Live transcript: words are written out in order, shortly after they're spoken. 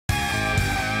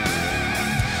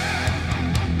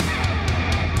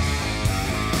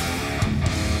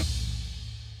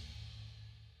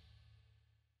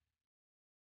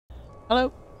Hello,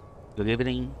 good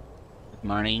evening, good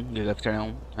morning, good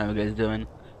afternoon. How you guys doing?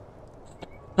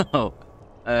 Oh,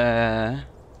 the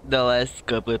last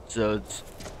couple episodes,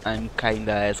 I'm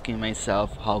kinda asking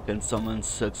myself, how can someone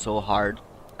suck so hard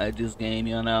at this game?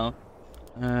 Uh,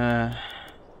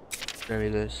 there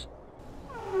it is.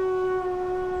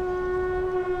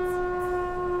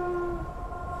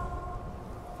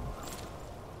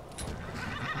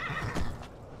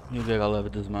 You gotta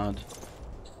love this mod.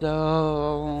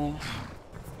 So,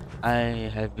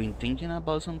 I have been thinking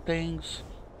about some things,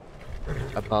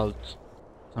 about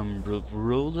some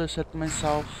rules I set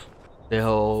myself. The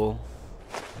whole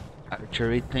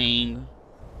archery thing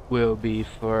will be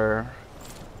for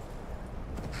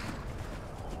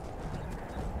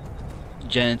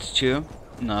giants too,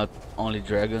 not only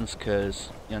dragons, cause.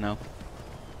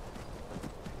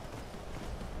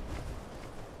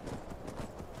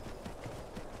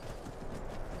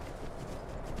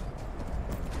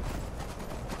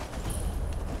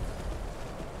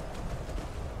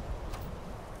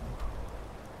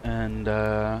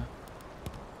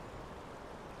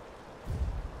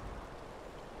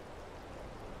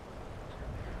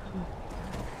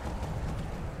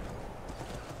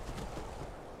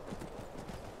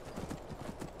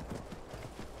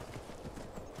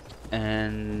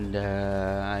 And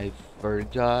I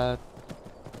forgot.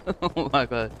 Oh my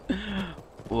god,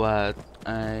 what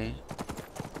I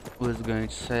was going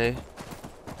to say.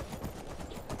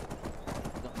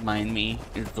 Don't mind me.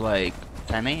 It's like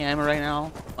 10 a.m. right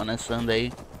now on a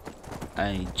Sunday.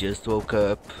 I just woke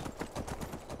up.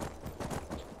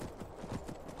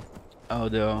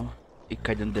 Although it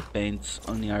kind of depends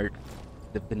on your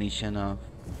definition of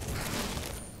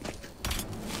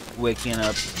waking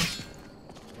up.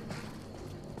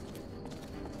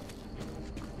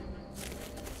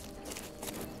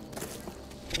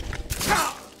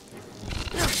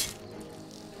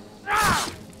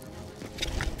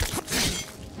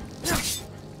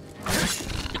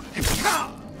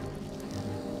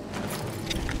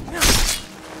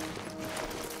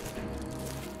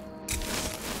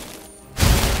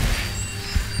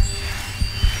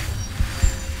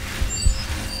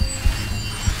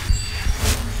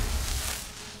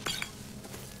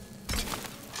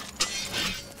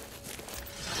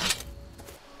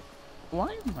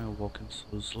 Why am I walking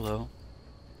so slow?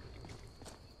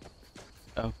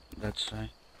 Oh, that's right.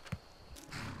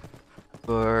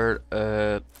 For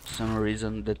some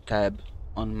reason the tab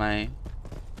on my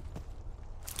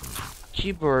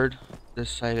keyboard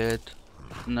decided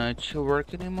not to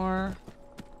work anymore.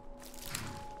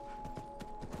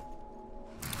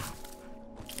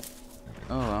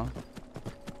 Oh well.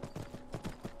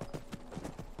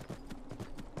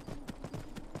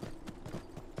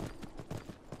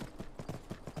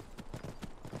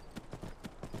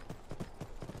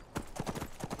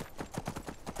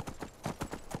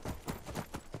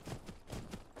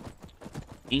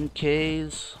 In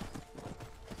case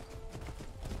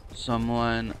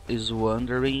someone is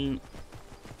wondering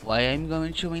why I'm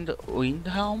going to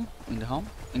Windhelm,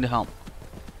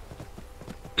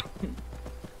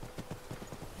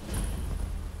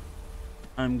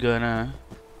 I'm gonna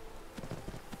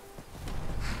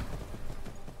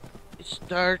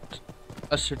start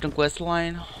a certain quest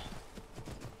line.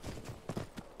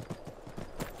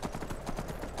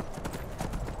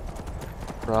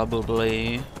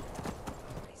 Probably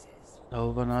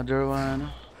solve another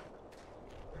one.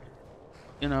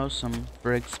 You know, some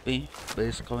for XP,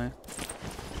 basically.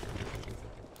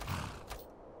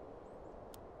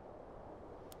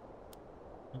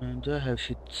 And do I have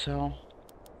shit to sell?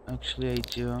 Actually, I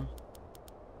do.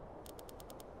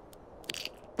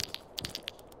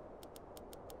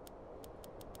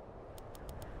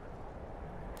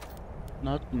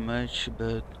 Not much,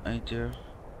 but I do.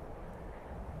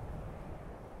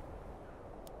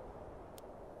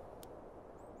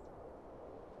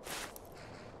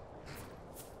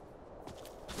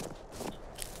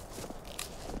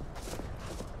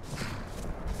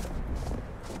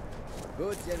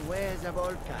 Goods and wares of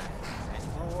all kinds, and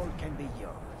all can be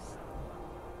yours.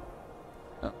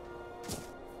 Oh.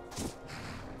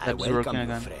 I Tabs welcome working you,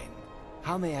 again. friend.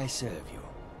 How may I serve you?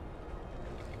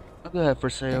 What do I have for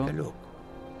sale? Take a look.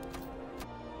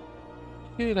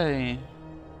 Should I?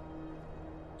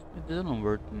 It doesn't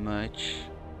worth much.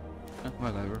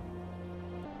 Whatever.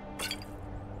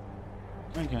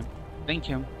 Okay. Thank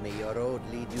you. May your road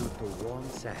lead you to warm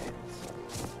sands.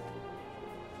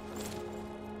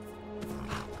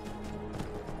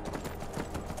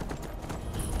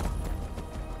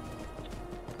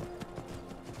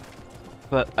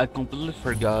 But I completely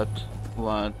forgot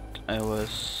what I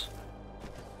was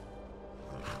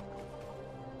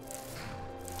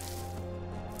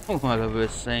what I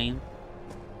was saying.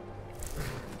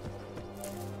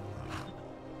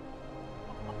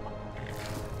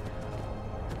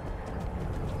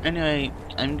 Anyway,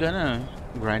 I'm gonna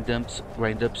grind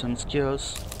up some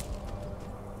skills.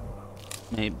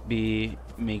 Maybe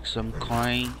make some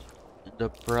coin in the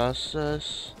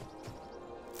process.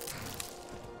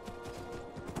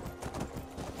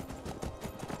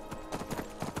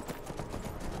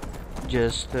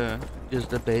 Just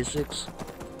the basics.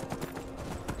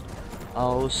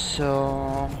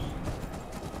 Also,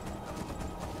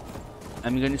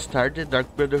 I'm gonna start the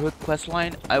Dark Brotherhood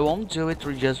questline. I won't do it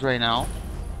just right now,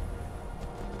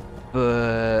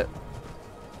 but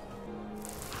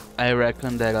I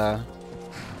reckon that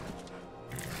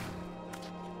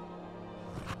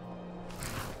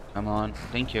come on,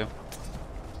 thank you.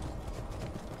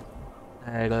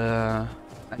 And I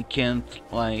can't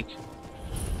like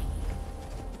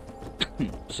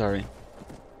sorry,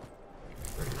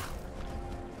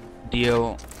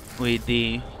 deal with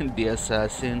the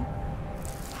assassin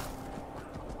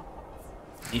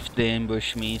if they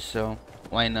ambush me, so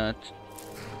why not?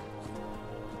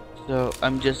 So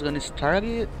I'm just gonna start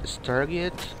it,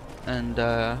 and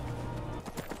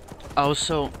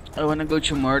also I wanna go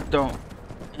to Myrtle,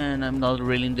 and I'm not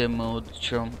really in the mood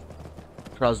to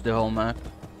cross the whole map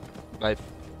by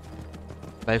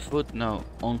foot. No,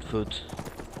 on foot,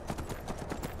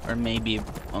 or maybe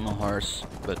on a horse,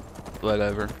 but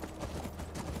whatever.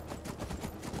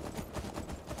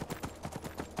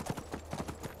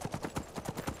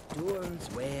 Tools,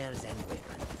 wares, and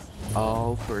weapons.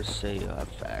 All for sale at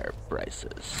fair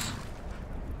prices.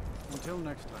 Until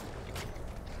next time.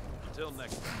 Until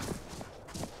next time.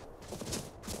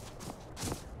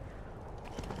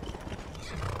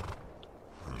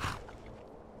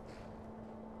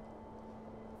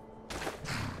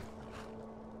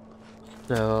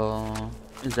 So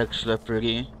it's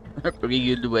actually a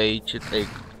pretty good way to take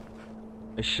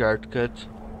a shortcut,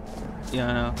 you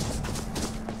know.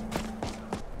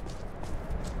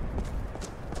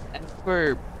 And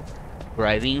for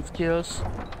riding skills,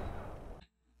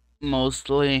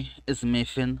 mostly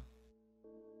smithing.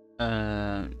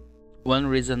 One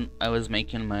reason I was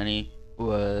making money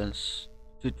was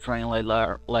to train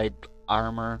light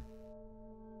armor,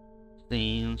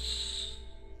 since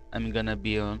I'm gonna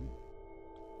be on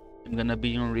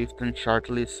Riften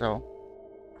shortly, so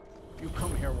You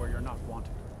come here where you're not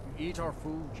wanted. You eat our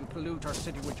food, you pollute our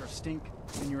city with your stink,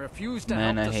 and you refuse to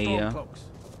Man, help I the hate ya. Stormcloaks.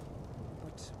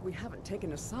 But we haven't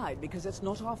taken a side because it's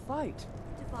not our fight.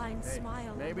 Divine Hey,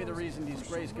 smile. maybe on the those reason these who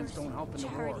show Greyskins mercy don't help in the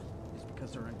war charity. is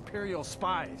because they're Imperial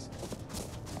spies.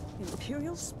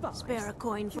 Imperial spies. Spare a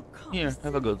coin for. here,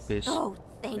 have a good piece. Oh,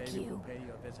 thank Maybe we'll you. pay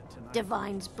you a visit tonight.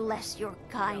 Divines bless your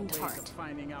kind Got ways of heart.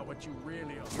 finding out what you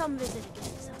really are. Come visit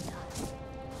again sometime.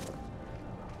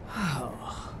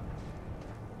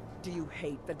 Do you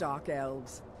hate the Dark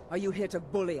Elves? Are you here to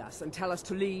bully us and tell us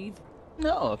to leave?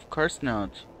 No, of course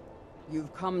not.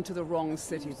 You've come to the wrong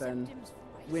city then. Symptoms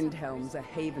for my Windhelm's a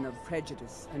haven of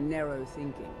prejudice and narrow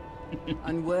thinking.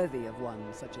 Unworthy of one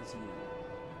such as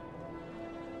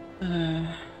you.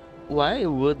 Why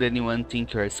would anyone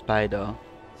think you're a spy though?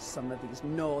 Some of these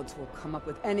Nords will come up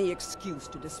with any excuse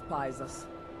to despise us.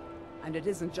 And it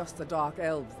isn't just the Dark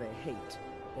Elves they hate.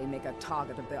 They make a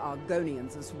target of the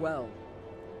Argonians as well.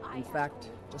 In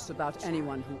fact, just about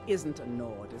anyone who isn't a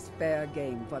Nord is fair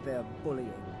game for their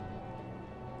bullying.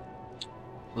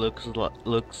 Looks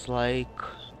like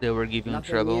they were giving Nothing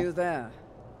trouble. new there.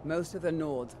 Most of the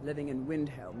Nords living in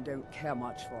Windhelm don't care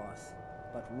much for us,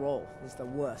 but Rolf is the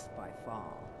worst by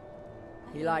far.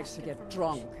 He likes to get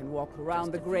drunk and walk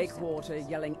around the Grey Quarter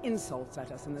yelling insults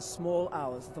at us in the small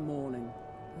hours of the morning.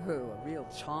 Oh, a real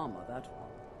charmer, that one.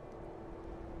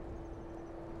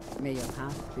 May your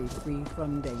path be free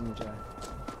from danger.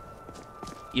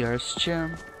 Yours,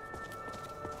 Jim.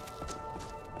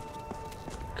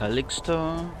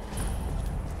 Calixto.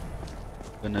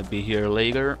 Gonna be here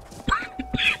later.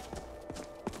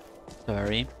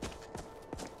 Sorry.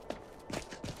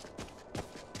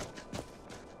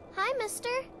 Hi, mister.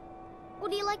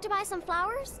 Would you like to buy some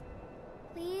flowers?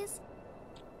 Please?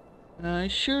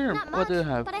 Sure. Not What much, do you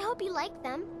have? but I hope you like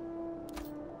them.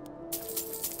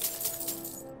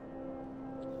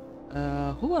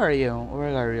 Who are you?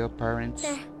 Where are your parents?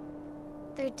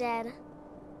 They're dead.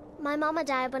 My mama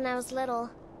died when I was little.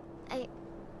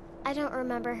 I don't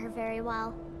remember her very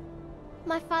well.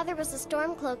 My father was a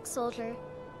Stormcloak soldier.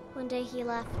 One day he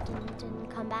left and didn't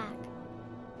come back.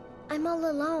 I'm all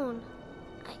alone.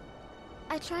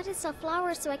 I try to sell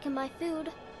flowers so I can buy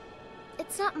food.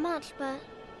 It's not much, but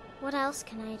what else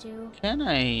can I do? Can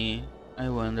I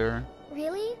wonder?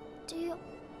 Really?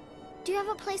 Do you have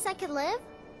a place I could live?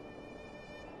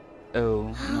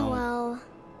 Oh, no. Well,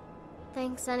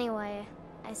 thanks anyway,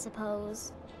 I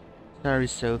suppose. Sorry,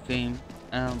 Sophie.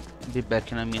 I'll be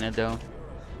back in a minute, though.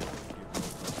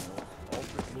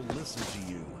 Ulfric will listen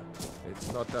to you.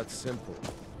 It's not that simple.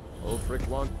 Ulfric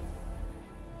wants...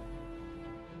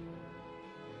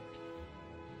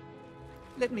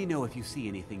 Let me know if you see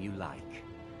anything you like.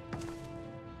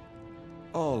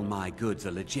 All my goods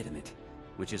are legitimate,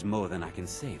 which is more than I can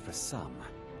say for some.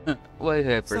 Why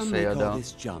have for Some may sale, call though?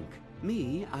 this junk.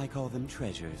 Me, I call them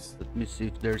treasures. Let me see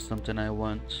if there's something I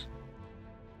want.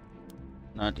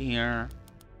 Not here.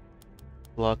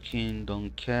 Blocking,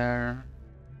 don't care.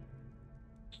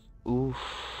 Oof.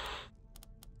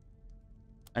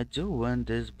 I do want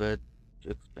this, but too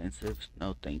expensive.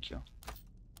 No, thank you.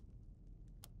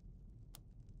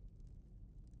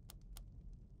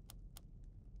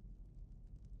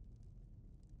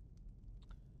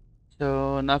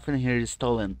 So nothing here is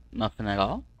stolen. Nothing at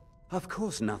all? Of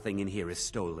course nothing in here is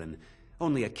stolen.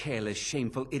 Only a careless,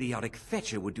 shameful, idiotic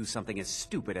fetcher would do something as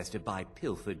stupid as to buy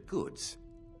pilfered goods.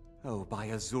 Oh, by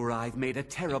Azura, I've made a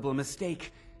terrible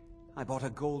mistake. I bought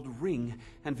a gold ring,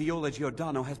 and Viola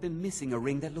Giordano has been missing a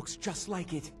ring that looks just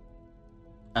like it.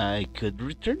 I could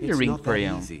return the It's ring not for that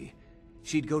you. easy.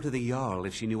 She'd go to the Jarl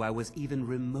if she knew I was even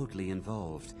remotely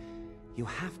involved. You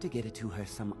have to get it to her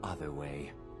some other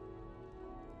way.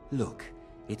 Look,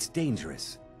 it's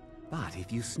dangerous. But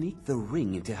if you sneak the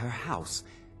ring into her house,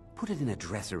 put it in a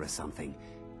dresser or something,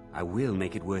 I will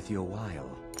make it worth your while.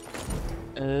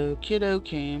 Okie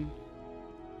dokie.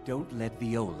 Don't let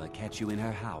Viola catch you in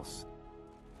her house.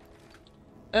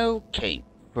 Okay.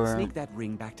 For Sneak that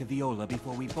ring back to Viola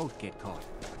before we both get caught.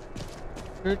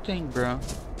 sure thing, bro.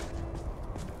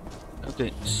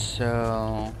 Okay,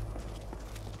 so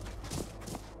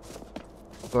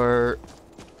for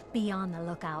Be on the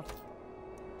lookout.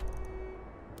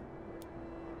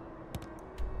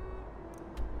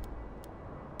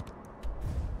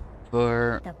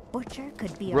 for The butcher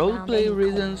could be around roleplay any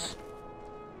reasons,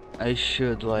 I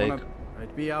should like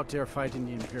I'd be out there fighting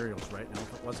the Imperials right now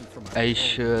if it wasn't for my I phone.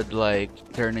 should like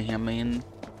turn him in,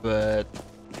 but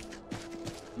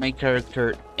my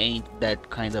character ain't that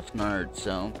kind of nerd,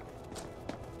 so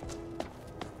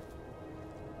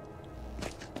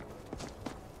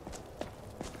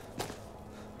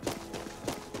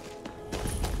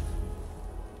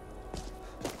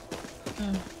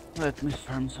let me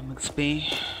farm some XP.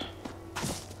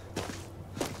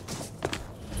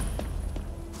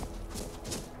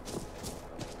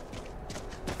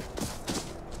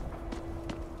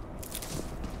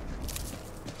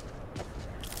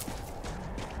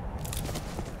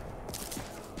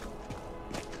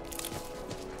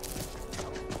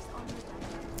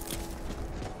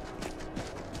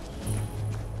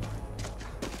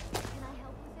 Can I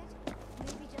help with it?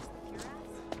 Maybe just the cuirass?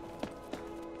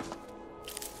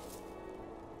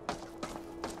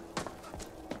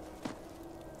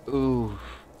 Ooh,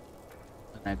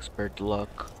 an expert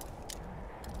luck.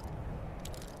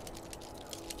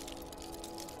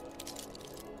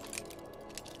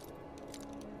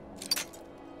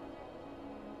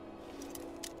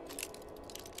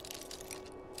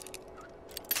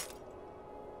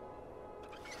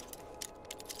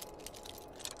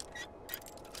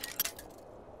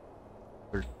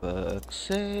 For fuck's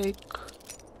sake.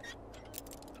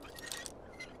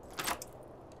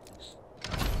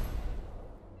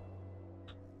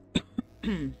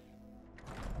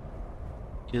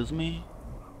 Excuse me?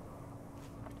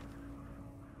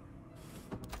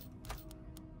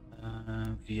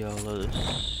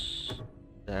 Violas.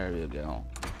 There you go.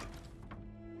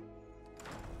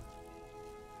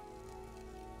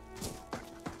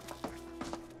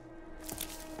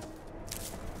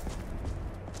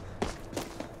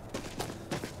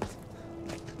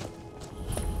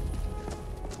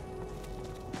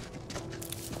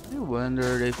 I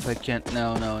wondered if I can't.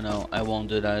 No, I won't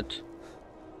do that.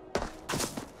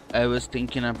 I was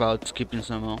thinking about skipping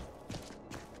some more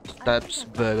steps,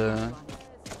 but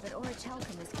But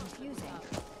Orichalcum is confusing.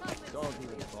 Don't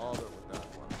even bother with that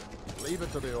one. Leave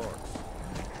it to the orcs.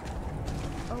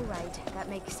 Oh right, that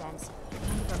makes sense.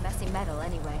 Kind of a messy metal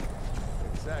anyway.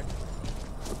 Exactly.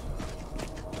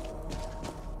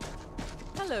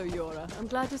 Hello, Yora. I'm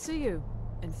glad to see you.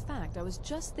 In fact, I was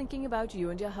just thinking about you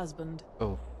and your husband.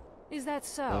 oh, Is that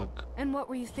so? fuck. And what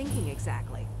were you thinking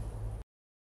exactly?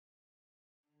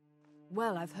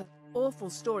 Well, I've heard awful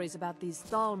stories about these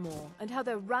Thalmor and how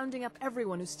they're rounding up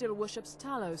everyone who still worships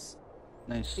Talos.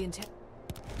 Nice. The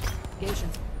interrogation.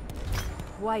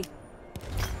 Quite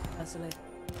personally.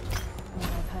 What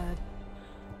I've heard.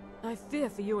 I fear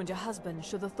for you and your husband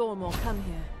should the Thalmor come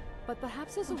here. but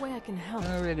perhaps there's a way I can help.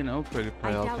 I already know pretty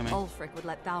I doubt alchemy. Ulfric would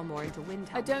let Thalmor into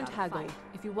Windhelm. I don't without a haggle. fight.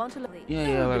 If you want to look, Yeah, a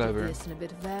yeah, bit whatever. of this and a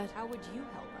bit of that. How would you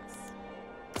help us?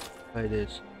 By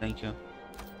this, thank you. You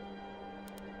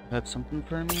have something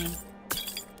for me?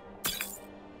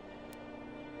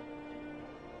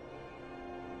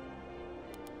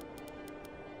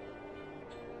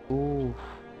 Ooh,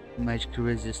 magic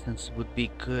resistance would be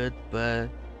good, but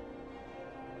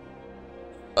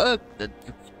fuck, that's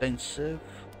expensive.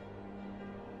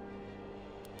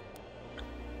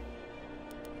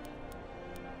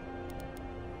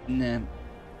 Nah.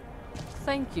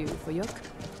 Thank you for your.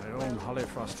 I own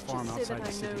Hollyfrost Farm Just say outside that the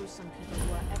I city. know some people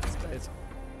who are experts. It's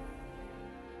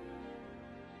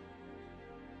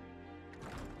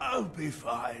I'll be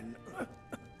fine.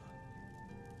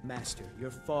 Master,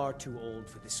 you're far too old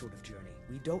for this sort of journey.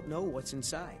 We don't know what's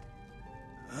inside.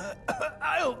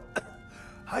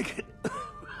 I can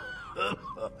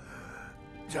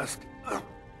just.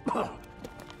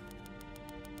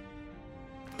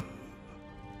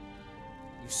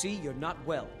 You see, you're not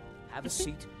well. Have a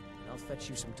seat, and I'll fetch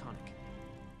you some tonic.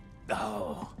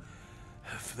 Oh,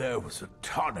 if there was a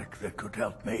tonic that could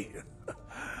help me,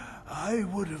 I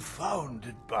would have found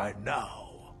it by now.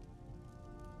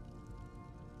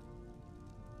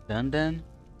 Done then?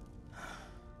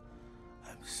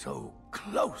 I'm so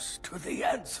close to the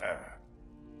answer.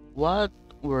 What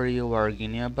were you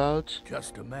arguing about?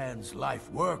 Just a man's life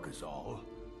work is all.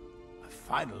 I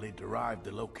finally derived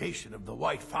the location of the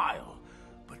White Phial,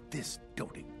 but this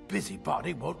doting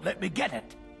busybody won't let me get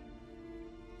it.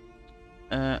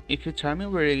 If you tell me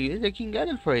where it is, I can get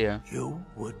it for you. You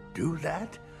would do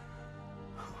that?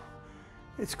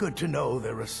 It's good to know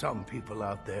there are some people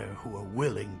out there who are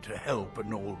willing to help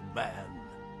an old man.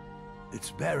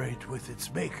 It's buried with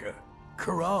its maker,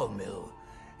 Corral Mill,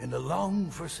 in a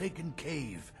long-forsaken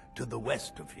cave to the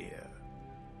west of here.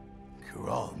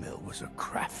 Corral Mill was a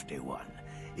crafty one,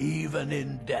 even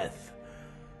in death.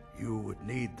 You would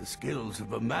need the skills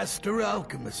of a master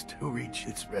alchemist to reach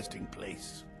its resting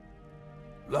place.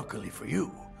 Luckily for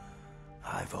you,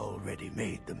 I've already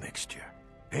made the mixture.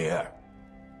 Here,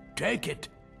 take it.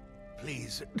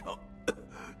 Please,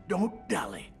 don't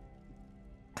dally.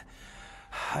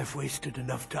 I've wasted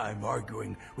enough time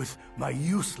arguing with my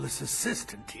useless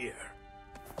assistant here.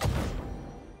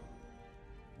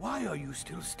 Why are you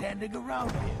still standing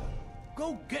around here?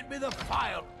 Go get me the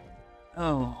file.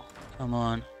 Oh, come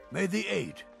on. May the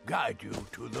Eight guide you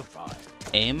to the file.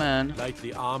 Amen.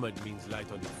 Lightly armored means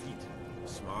light on your feet.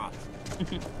 Smart.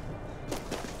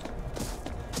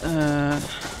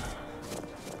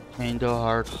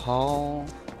 Candleheart Hall.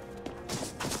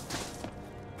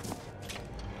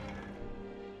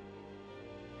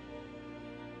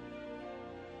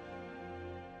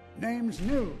 Name's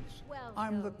Nils.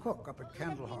 I'm the cook up at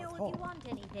Candlehearth Hall. Want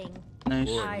anything? Nice.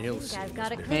 I think I've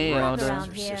got a Hey, cookbook Alda.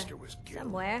 around here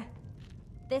somewhere.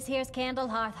 This here's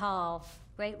Candlehearth Hall.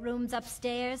 Great rooms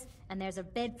upstairs, and there's a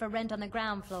bed for rent on the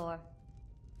ground floor.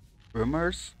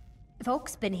 Rumors?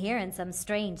 Folks been hearing some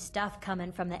strange stuff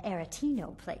coming from the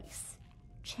Aretino place.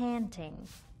 Chanting.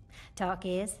 Talk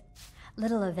is,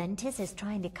 little Aventus is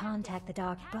trying to contact the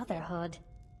Dark Brotherhood.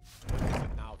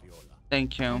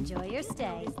 Thank you. Enjoy your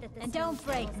stay, and don't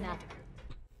break nothing.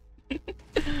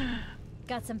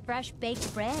 Got some fresh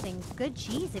baked bread and good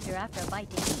cheese if you're after a bite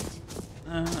to eat.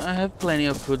 I have plenty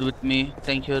of food with me.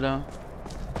 Thank you, though.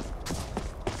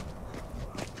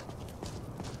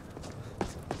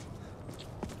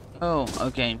 Oh,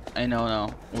 okay. I know now.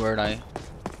 Where'd I?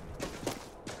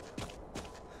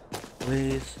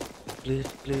 Please, please,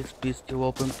 please be still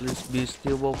open. Please be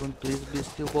still open. Please be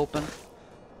still open.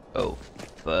 Oh,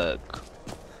 fuck.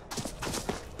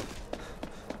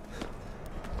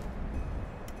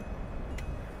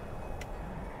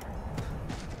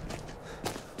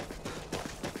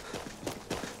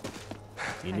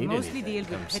 You I need mostly anything, deal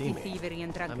come with see petty me. thievery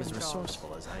and drunken I'm as brawls.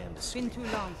 resourceful as I am It's been discreet.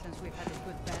 too long since we've had a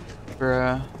good bandit.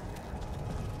 Bruh.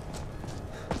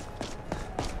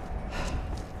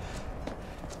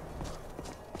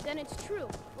 Then it's true,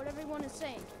 what everyone is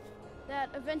saying.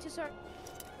 That Aventus are...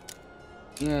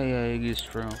 Yeah, it is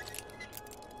true.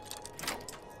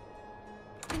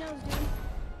 He knows, dude.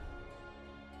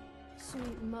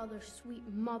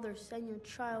 Sweet mother, send your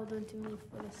child unto me,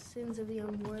 for the sins of the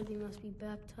unworthy must be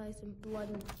baptized in blood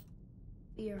and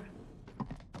fear.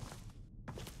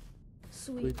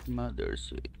 Sweet mother,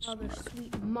 sweet mother.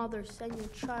 Sweet mother, send your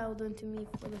child unto me,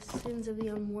 for the sins of the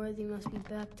unworthy must be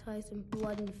baptized in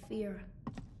blood and fear.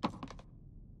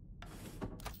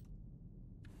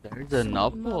 There's an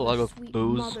awful lot of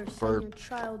booze for send your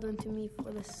child unto me,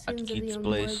 for the sins of the kid's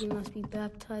unworthy place. must be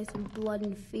baptized in blood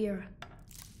and fear.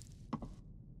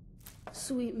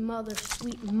 sweet mother,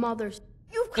 sweet mother.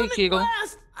 You've come Hey, at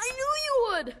last! I knew you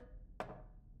would!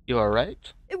 You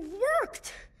alright? It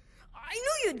worked! I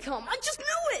knew you'd come, I just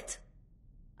knew it!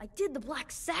 I did the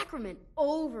Black Sacrament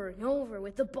over and over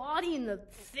with the body and the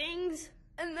things,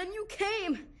 and then you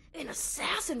came, an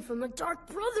assassin from the Dark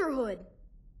Brotherhood.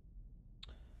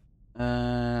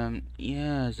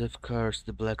 Yes, of course,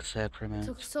 the Black Sacrament. It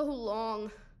took so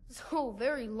long, so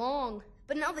very long.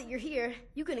 But now that you're here,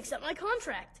 you can accept my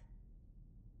contract.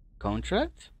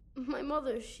 Contract? My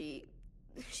mother, she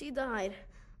died.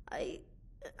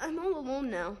 I'm all alone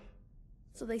now.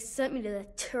 So they sent me to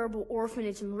that terrible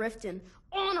orphanage in Riften,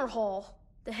 Honor Hall.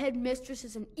 The headmistress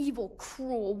is an evil,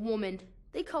 cruel woman.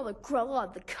 They call her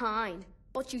Grella the Kind,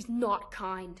 but she's not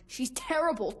kind. She's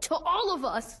terrible to all of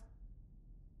us.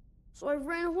 So I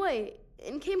ran away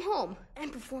and came home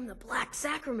and performed the Black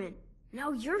Sacrament.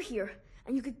 Now you're here,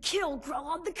 and you could kill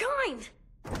Grella the Kind.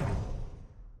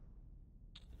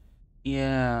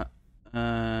 Yeah,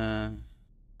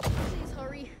 Please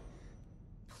hurry.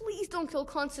 Please don't kill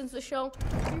Constance the Shell.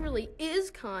 She really is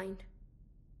kind.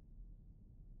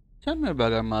 Tell me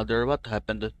about our mother. What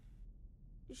happened?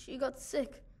 She got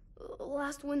sick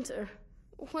last winter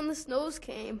when the snows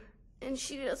came, and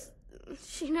she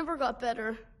never got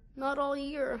better. Not all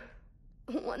year.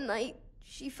 One night,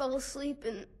 she fell asleep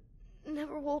and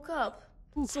never woke up.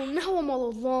 So now I'm all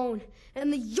alone,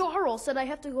 and the Jarl said I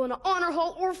have to go in an Honor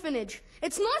Hall orphanage.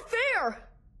 It's not fair!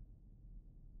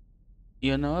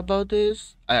 You know about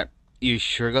this? You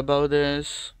sure about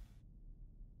this?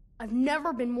 I've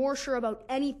never been more sure about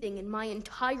anything in my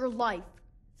entire life.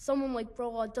 Someone like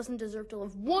Brola doesn't deserve to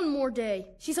live one more day.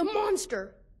 She's a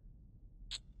monster!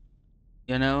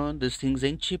 You know, these things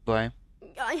ain't cheap, boy.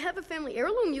 I have a family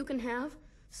heirloom you can have.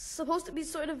 Supposed to be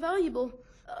sort of valuable.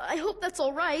 I hope that's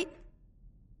all right.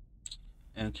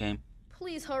 Okay.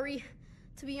 Please hurry.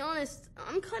 To be honest,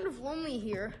 I'm kind of lonely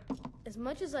here. As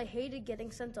much as I hated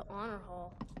getting sent to Honor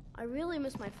Hall, I really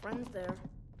miss my friends there.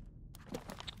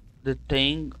 The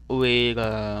thing with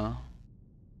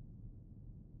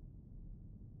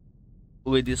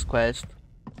this quest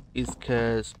is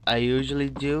because I usually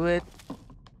do it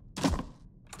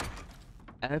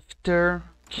after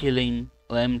killing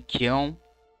Lemkill,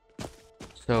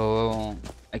 so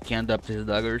I can adopt his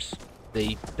daggers.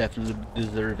 They definitely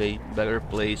deserve a better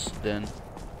place than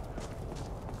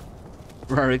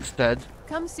Rarikstad.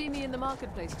 Come see me in the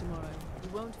marketplace tomorrow. You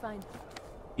won't find.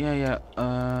 Yeah.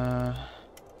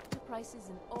 The prices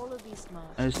in all of these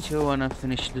markets. I still wanna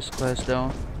finish this quest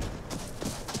though.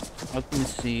 Let me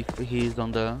see if he's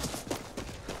on the.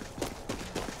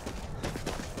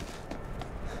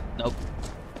 Nope.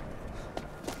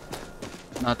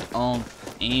 Not on.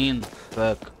 In.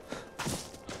 Fuck.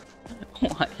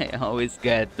 Why I always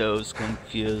get those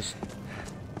confused.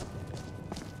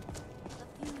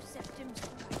 A few septims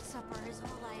for supper is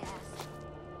all I ask.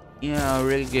 Yeah, I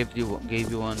already gave you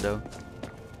one though.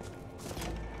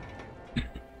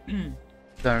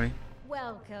 Sorry.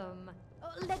 Welcome.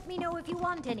 Let me know if you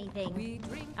want anything.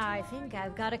 I think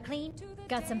I've got a clean.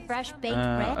 Got some fresh baked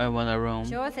bread? I want a room.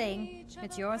 Sure thing.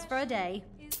 It's yours for a day.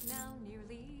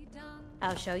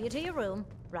 I'll show you to your room.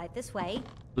 Right this way.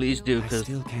 Please do, because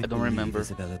I don't remember.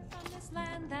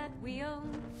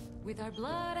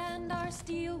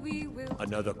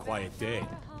 Another quiet day,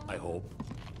 I hope.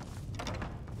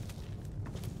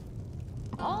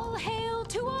 All hail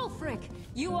to Ulfric!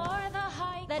 You are the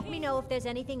high. Let me know if there's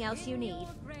anything else you need.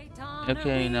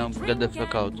 Okay, now get the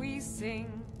fuck out.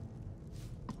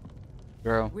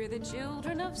 Girl. We're the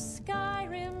children of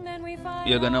Skyrim, and we fight.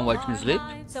 You're gonna watch me sleep?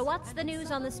 So what's the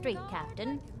news on the street,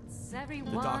 Captain? The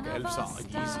Dark Elves are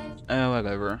easy. Oh,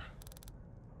 whatever.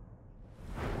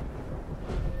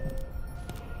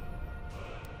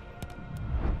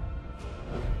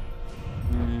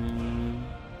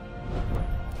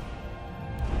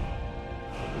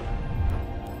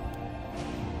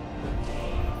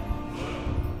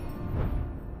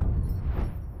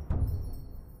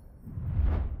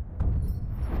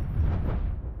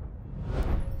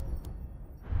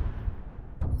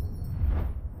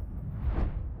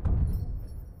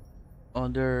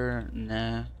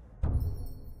 Nah.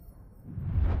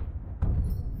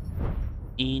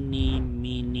 Eeny,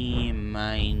 meeny,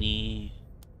 miny.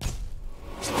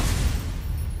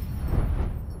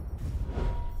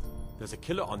 There's a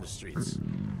killer on the streets.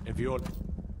 And we all...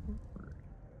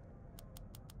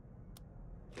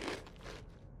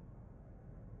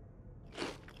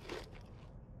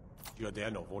 You're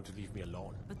there now, won't you leave me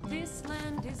alone? But this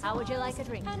land is How would you like a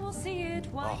drink? And we'll see it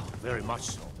white. Oh, very much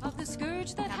so. Of the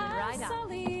scourge that Coming right has up.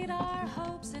 sullied our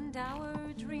hopes and our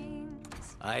dreams.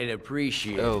 I'd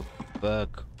appreciate Oh,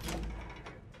 fuck.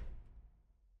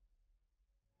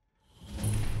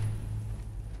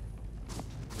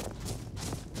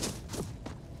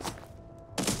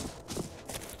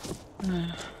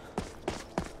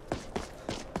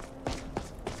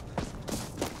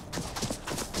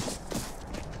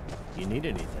 You need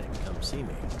anything, come see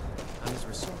me. I'm as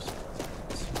resourceful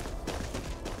as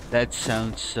That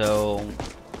sounds so...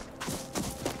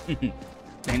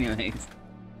 Anyways.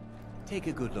 Take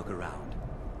a good look around.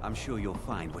 I'm sure you'll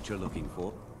find what you're looking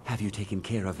for. Have you taken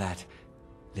care of that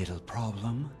little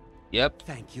problem? Yep.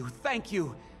 Thank you, thank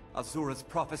you! Azura's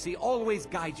prophecy always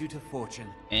guides you to fortune.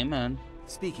 Amen.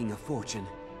 Speaking of fortune,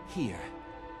 here.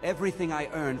 Everything I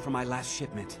earned from my last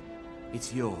shipment.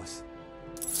 It's yours.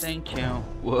 Thank you.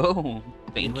 Whoa.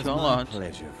 Thank you a lot. It was my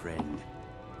pleasure, friend.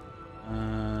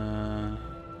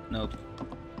 Nope.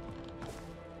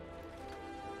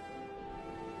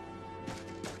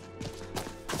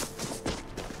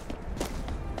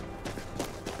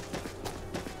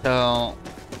 So,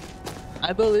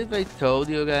 I believe I told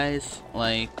you guys,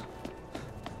 like,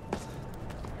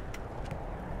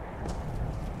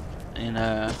 in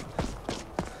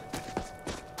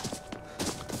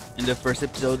the first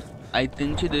episode, I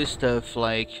tend to do stuff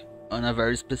like on a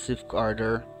very specific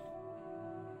order,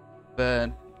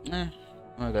 but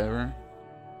whatever.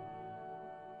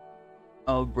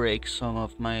 I'll break some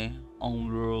of my own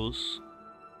rules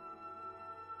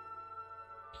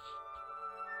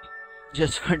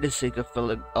just for the sake of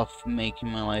making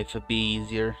my life a bit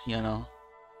easier, you know.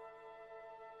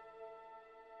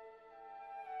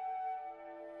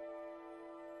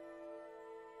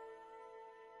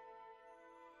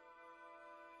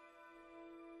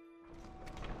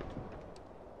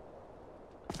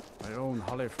 I own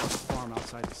Hollyfrost Farm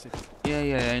outside the city.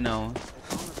 Yeah, I know.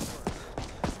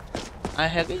 I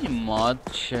have a mod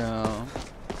show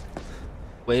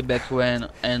way back when,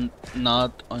 and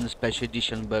not on the special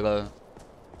edition, but on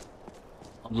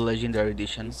the legendary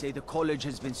edition. They say the college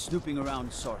has been snooping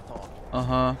around Sarthal.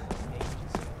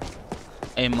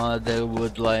 A mod that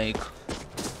would like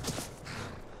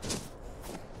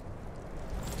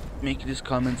make these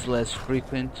comments less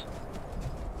frequent,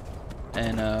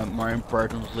 and more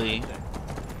importantly,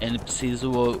 NPCs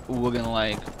wouldn't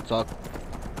like talk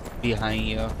behind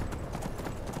you.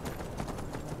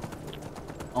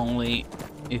 Only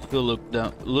if you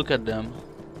look at them,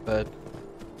 but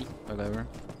whatever.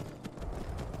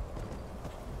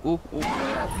 Oop.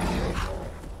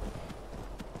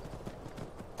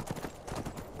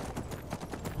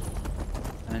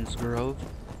 Ants Grove.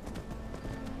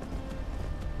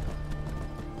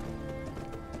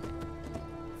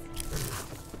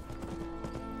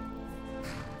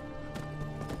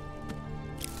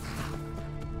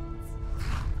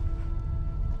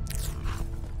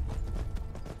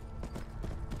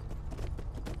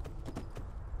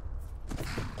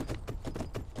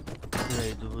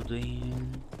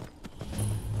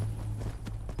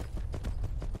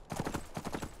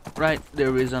 Right,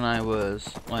 the reason I was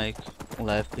like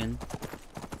laughing,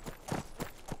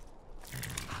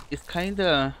 it's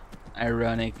kinda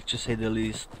ironic to say the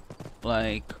least.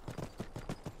 Like,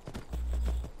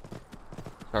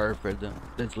 sorry for the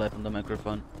slap on the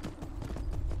microphone.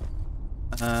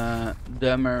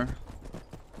 Dumber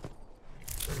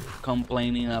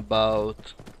complaining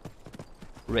about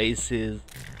racism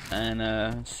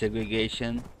and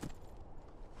segregation.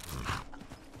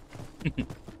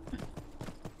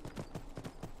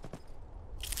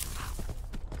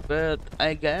 But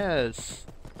I guess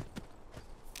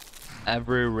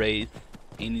every race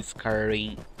in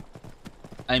Skyrim,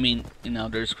 I mean in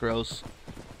Elder Scrolls,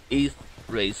 is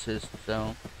racist,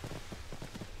 so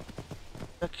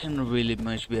that can really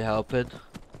much be helped.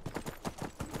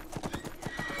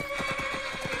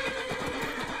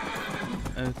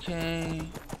 Okay.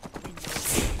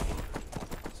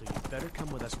 So you better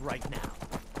come with us right now.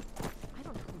 I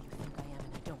don't know who you think I am,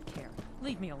 and I don't care.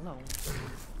 Leave me alone.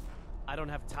 I don't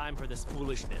have time for this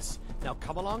foolishness. Now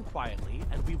come along quietly,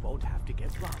 and we won't have to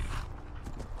get rough.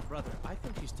 Brother, I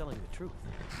think she's telling the truth.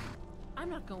 I'm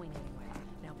not going anywhere.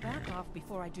 Now back off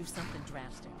before I do something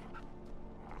drastic.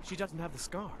 She doesn't have the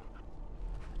scar.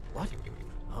 What?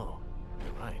 Oh,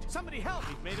 you're right. Somebody help!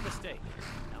 We've made a mistake.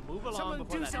 Now move along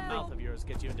before that mouth of yours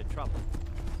gets you into trouble.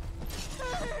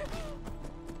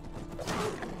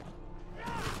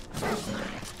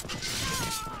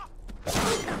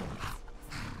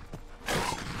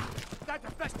 That's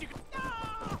the best you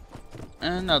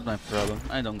can. Not my problem.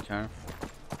 I don't care.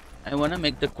 I wanna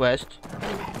make the quest,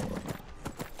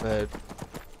 but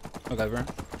whatever.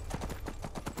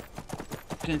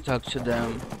 You can talk to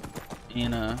them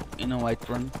in a white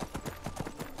room.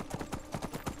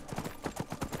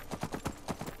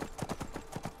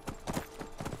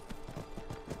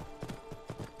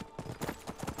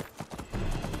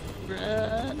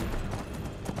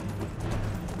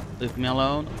 Leave me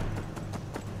alone.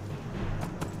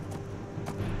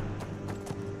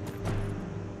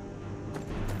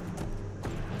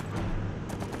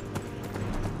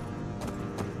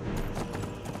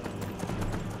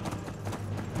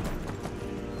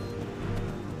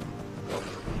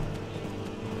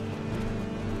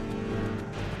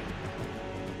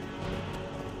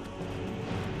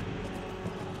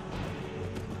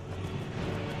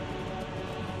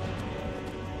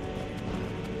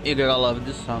 You gotta love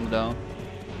this song though.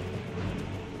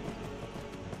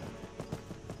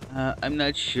 I'm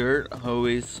not sure who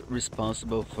is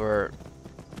responsible for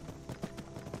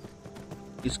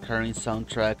this current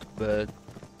soundtrack, but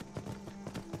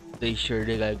they sure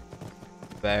did a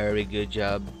very good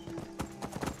job.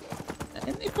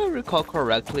 And if I recall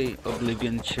correctly,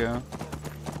 Oblivion 2.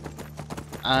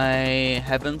 I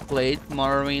haven't played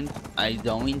Morrowind. I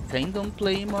don't intend on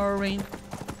playing Morrowind.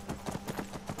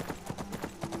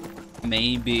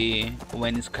 Maybe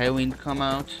when Skyrim come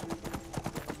out.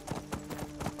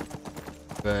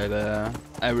 But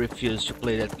I refuse to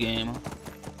play that game.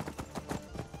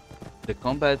 The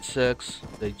combat sucks,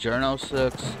 the journal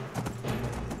sucks.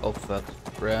 Oh fuck,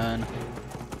 run.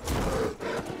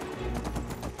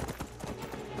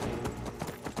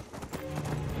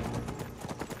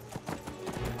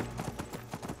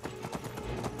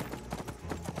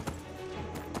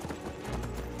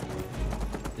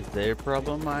 Is their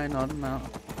problem mine, not mine?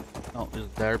 No, is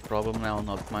their problem now,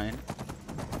 not mine.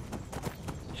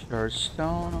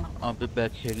 Stone. I'll be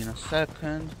back here in a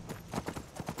second.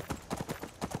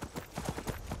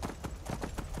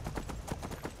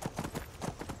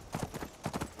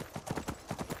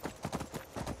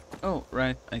 Oh,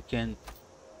 right, I can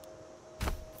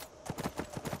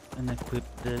equip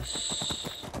this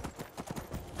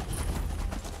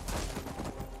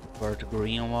for the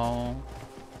green wall.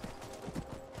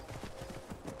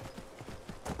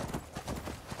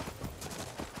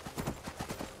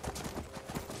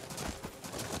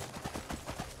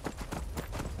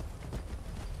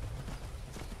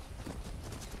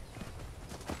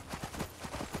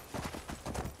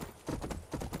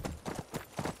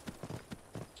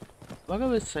 What I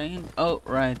was saying, oh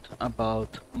right,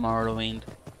 about Morrowind.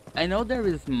 I know there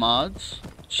is mods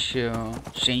to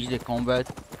change the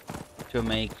combat to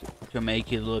make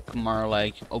it look more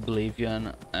like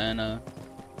Oblivion and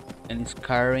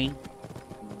Skyrim,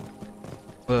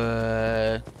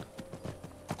 but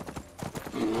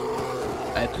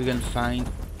I couldn't find.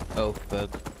 Oh fuck,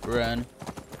 run!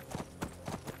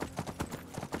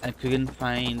 I couldn't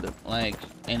find like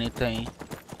anything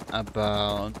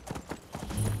about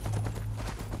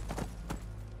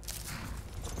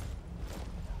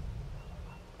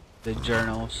the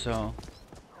journal, so...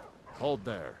 Hold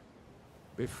there.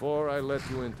 Before I let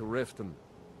you into Riften,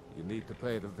 you need to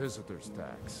pay the visitor's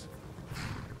tax.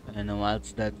 And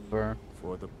what's that for?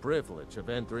 For the privilege of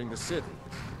entering the city.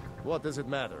 What does it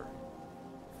matter?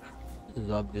 This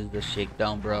is obvious the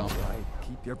shakedown, bro. Right,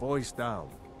 keep your voice down.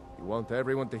 You want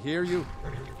everyone to hear you?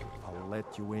 I'll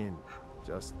let you in.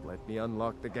 Just let me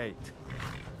unlock the gate.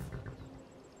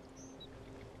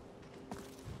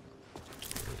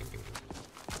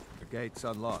 Gate's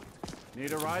unlocked.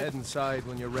 Need a ride? Head inside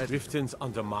when you're ready. Riften's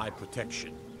under my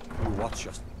protection. You watch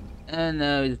us.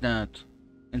 No, it's not.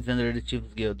 It's under the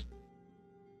Chief's Guild.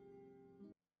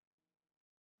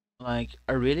 Like,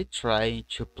 I really tried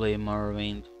to play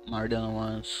Morrowind more than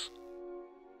once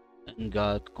and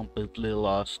got completely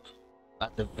lost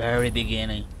at the very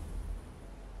beginning.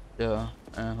 So,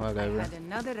 whatever. I had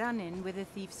another run-in with the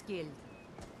Thieves Guild.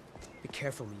 Be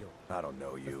careful, Mio. I don't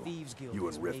know you. You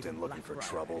and Riften looking for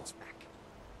trouble.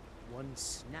 One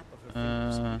snap of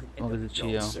her fingers,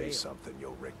 don't say something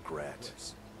you'll regret.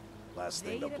 Last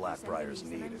thing the Blackbriars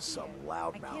need is some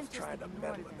loudmouth trying to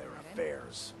meddle in their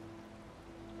affairs.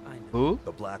 Who?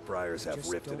 The Blackbriars have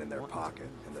Riften in their pocket,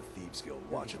 and the Thieves Guild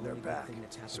watching their back.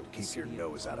 So keep your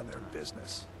nose out of their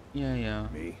business. Yeah.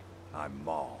 Me? I'm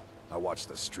Maul. I watch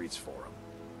the streets for them.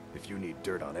 If you need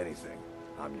dirt on anything,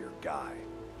 I'm your guy.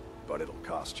 But it'll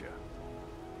cost you.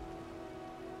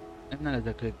 I'm not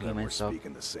exactly Then we're myself.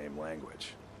 speaking the same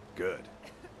language. Good.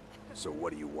 So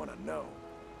what do you want to know?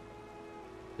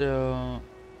 So,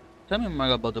 tell me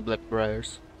more about the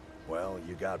Blackbriars. Well,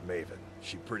 you got Maven.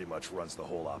 She pretty much runs the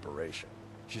whole operation.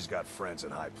 She's got friends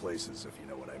in high places, if you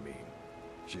know what I mean.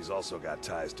 She's also got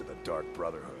ties to the Dark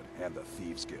Brotherhood and the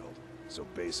Thieves Guild. So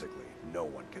basically, no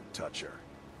one can touch her.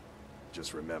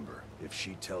 Just remember, if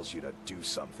she tells you to do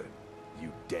something,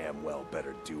 you damn well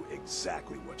better do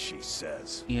exactly what she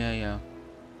says. Yeah.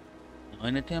 Know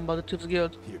anything about the Thieves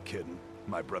Guild? You kidding?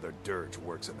 My brother Dirge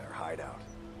works in their hideout.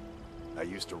 I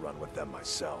used to run with them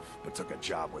myself, but took a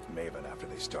job with Maven after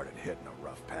they started hitting a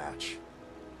rough patch.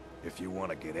 If you want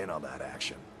to get in on that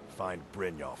action, find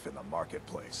Brynjolf in the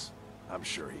marketplace. I'm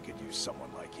sure he could use someone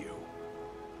like you.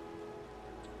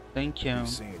 Thank you. Be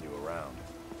seeing you around.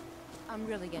 I'm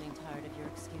really getting tired of your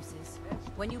excuses.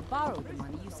 When you borrowed the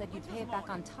money, you said you'd pay it back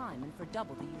on time and for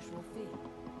double the usual fee.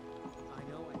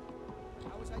 I know it.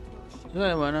 How was I to know the ship? Do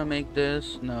I wanna make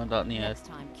this? No, not yet. Next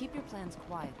time, keep your plans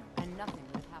quieter, and nothing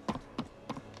would have happened.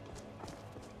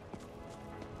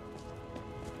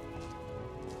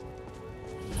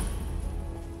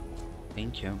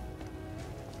 Thank you.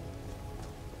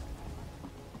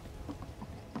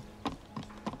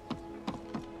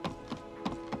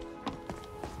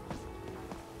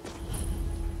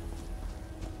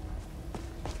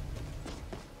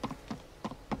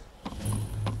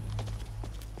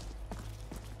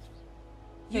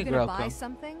 You Hey, gonna buy Grauko.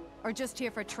 something? Or just here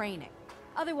for training?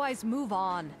 Otherwise, move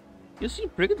on. You seem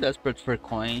pretty desperate for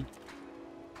coin.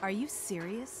 Are you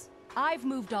serious? I've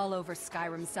moved all over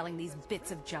Skyrim selling these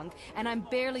bits of junk, and I'm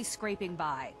barely scraping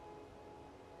by.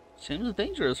 Seems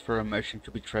dangerous for a merchant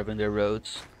to be traveling the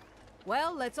roads.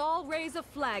 Well, let's all raise a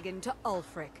flagon to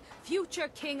Ulfric, future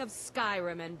king of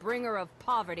Skyrim and bringer of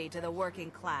poverty to the working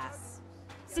class.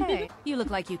 Say, you look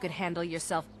like you could handle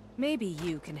yourself. Maybe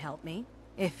you can help me,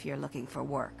 if you're looking for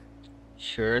work.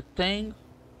 Sure thing.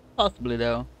 Possibly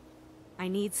though. I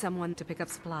need someone to pick up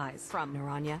supplies from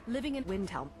Naranya, living in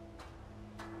Windhelm.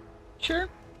 Sure.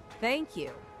 Thank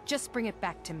you. Just bring it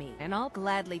back to me, and I'll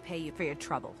gladly pay you for your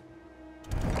trouble.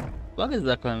 What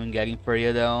exactly am I getting for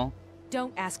you though?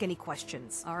 Don't ask any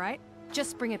questions, alright?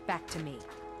 Just bring it back to me.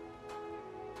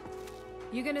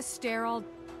 You gonna stare all...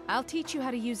 I'll teach you how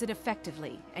to use it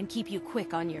effectively, and keep you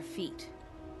quick on your feet.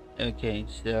 Okay,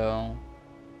 so...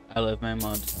 I love my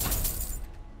mod.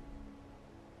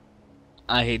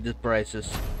 I hate the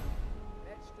prices.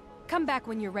 Come back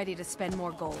when you're ready to spend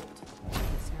more gold.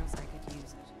 This knows I could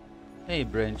use it. Hey,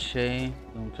 Branchay.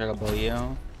 Don't care about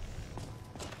you.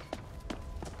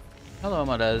 Hello,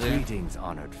 Madazi. Greetings,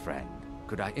 honored friend.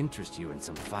 Could I interest you in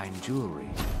some fine jewelry?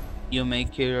 You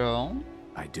make your own?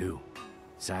 I do.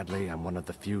 Sadly, I'm one of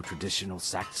the few traditional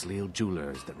Saxhleel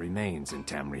jewelers that remains in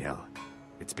Tamriel.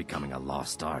 It's becoming a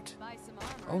lost art.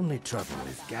 Only trouble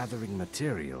is gathering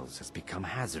materials has become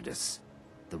hazardous.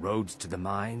 The roads to the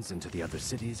mines and to the other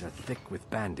cities are thick with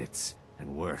bandits,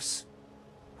 and worse.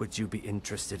 Would you be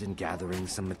interested in gathering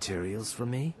some materials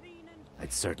from me?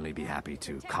 I'd certainly be happy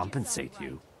to compensate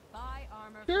you.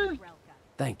 Sure.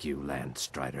 Thank you,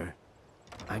 Landstrider.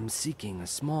 I'm seeking a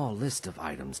small list of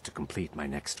items to complete my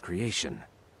next creation.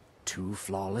 2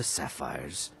 flawless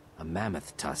sapphires, a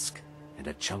mammoth tusk, and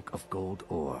a chunk of gold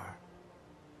ore.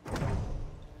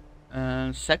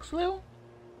 Saxhleel?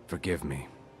 Forgive me.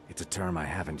 It's a term I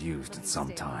haven't used in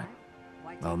some time.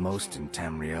 While most in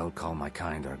Tamriel call my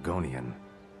kind Argonian,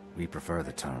 we prefer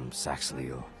the term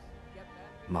Saxhleel.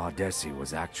 Maudesi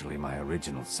was actually my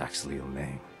original Saxhleel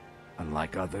name.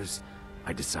 Unlike others,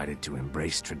 I decided to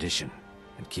embrace tradition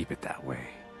and keep it that way.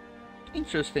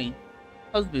 Interesting.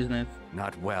 How's business?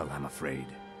 Not well, I'm afraid.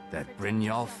 That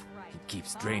Brynjolf, he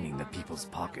keeps draining the people's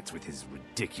pockets with his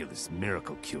ridiculous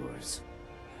miracle cures.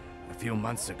 A few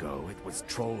months ago, it was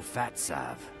Troll Fat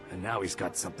Salve, and now he's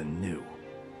got something new.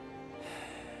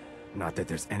 Not that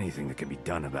there's anything that can be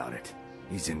done about it.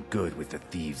 He's in good with the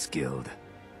Thieves Guild.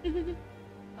 Buy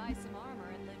some armor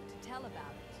and live to tell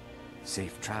about it.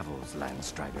 Safe travels,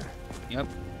 Landstrider. Yep.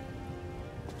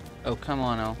 Oh, come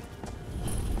on now.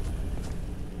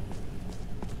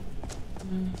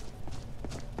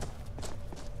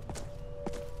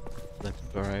 Let's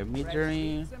buy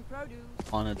Midjourney.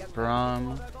 On it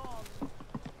from.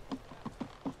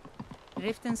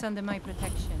 Riften's under my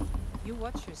protection. You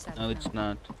watch yourself. No, it's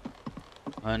not.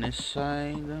 On his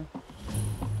side.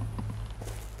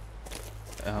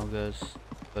 August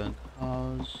Bunk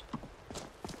House.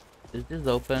 Is this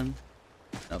open?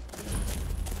 Nope.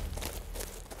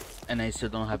 And I still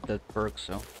don't have that perk,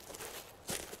 so.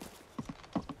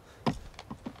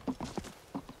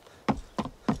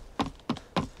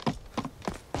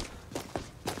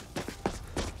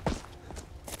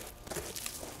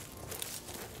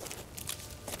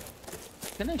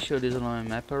 Can I show this on my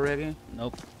map already?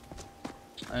 Nope.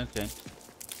 Okay.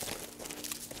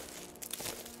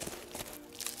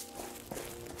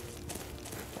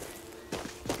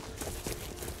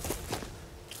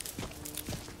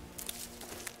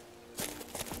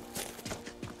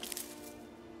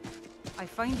 I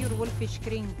find your wolfish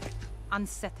grin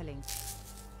unsettling.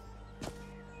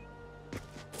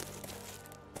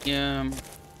 Yeah.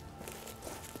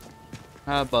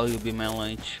 How about you be my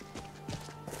lunch?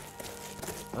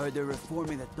 Heard they're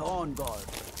reforming the Dawn Guard.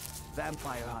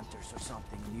 Vampire hunters or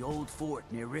something in the old fort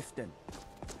near Riften.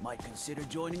 Might consider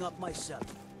joining up myself.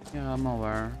 Yeah, I'm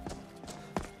aware.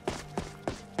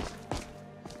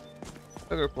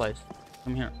 Bigger place.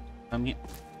 Come here. Come here.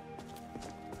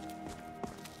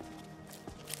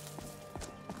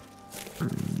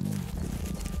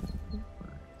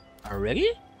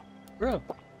 Already? Bro.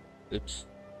 Oops.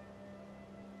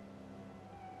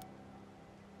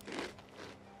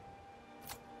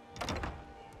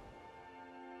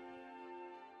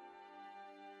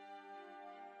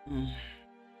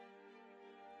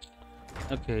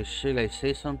 Okay, should I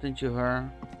say something to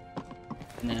her?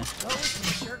 Nah. Those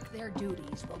who shirk their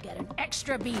duties will get an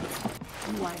extra beating.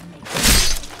 You want to make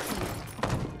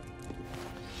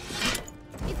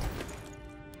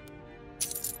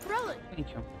Grillin! Thank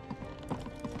you.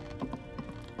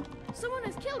 Someone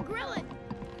has killed Grillin!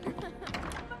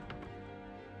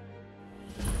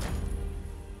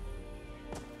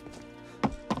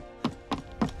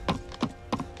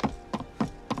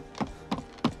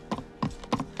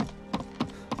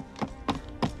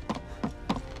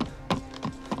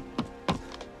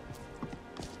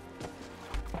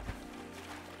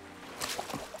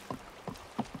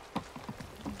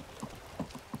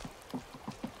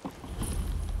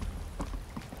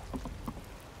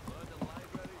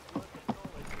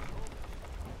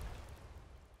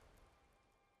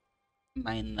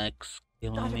 My neck's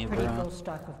killing Got me, a pretty bro. full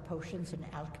stock of potions and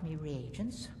alchemy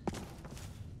reagents.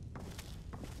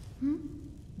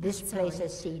 This place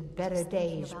has seen better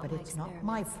days, but it's not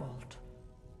my fault.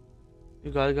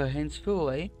 You gotta go hands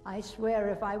full, eh? I swear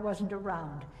if I wasn't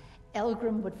around,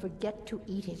 Elgrim would forget to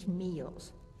eat his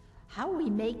meals. How we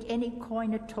make any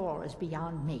coin at all is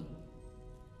beyond me.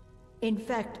 In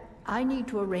fact, I need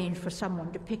to arrange for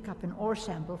someone to pick up an ore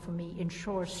sample for me in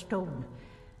Shore's stone.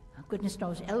 Goodness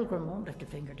knows Elgrim won't lift a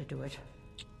finger to do it.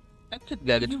 I could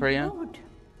get it for you. Would?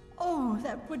 Oh,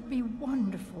 that would be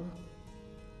wonderful.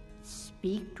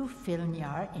 Speak to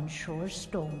Filnyar in Shore's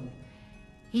stone.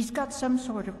 He's got some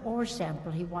sort of ore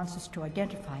sample he wants us to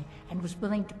identify and was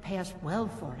willing to pay us well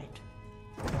for it.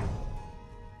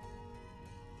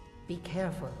 Be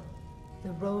careful.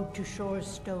 The road to Shore's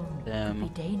stone could be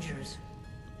dangerous.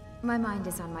 My mind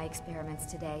is on my experiments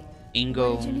today.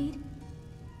 Ingo. What did you need?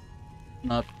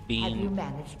 Not being. Have you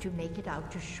managed to make it out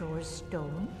to Shore's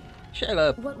stone? Shut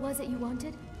up. What was it you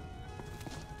wanted?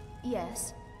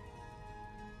 Yes.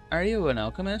 Are you an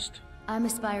alchemist? I'm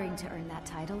aspiring to earn that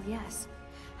title, yes.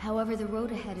 However, the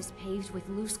road ahead is paved with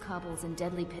loose cobbles and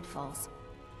deadly pitfalls.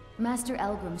 Master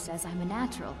Elgrim says I'm a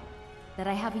natural, that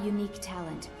I have a unique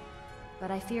talent,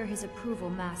 but I fear his approval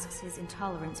masks his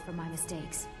intolerance for my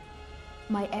mistakes.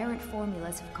 My errant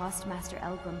formulas have cost Master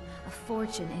Elgrim a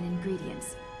fortune in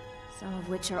ingredients, some of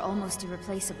which are almost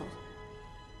irreplaceable.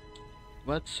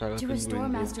 What sort of To restore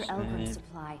Master ingredients, Elgrim's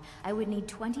supply, I would need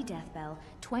 20 Deathbell,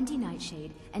 20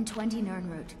 Nightshade, and 20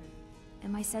 Nirnroot.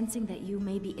 Am I sensing that you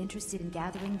may be interested in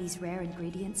gathering these rare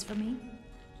ingredients for me?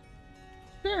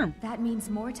 Sure. That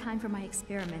means more time for my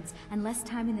experiments and less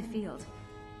time in the field.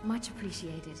 Much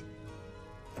appreciated.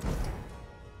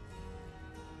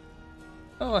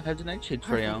 Oh, I have the nightshade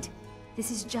for you. Perfect.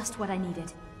 This is just what I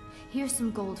needed. Here's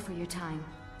some gold for your time.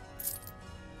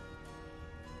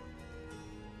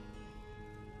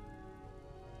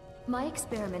 My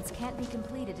experiments can't be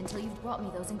completed until you've brought me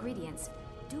those ingredients.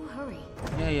 Do hurry.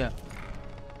 Yeah.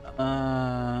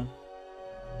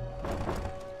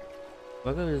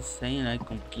 What I was saying, I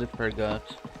completely forgot.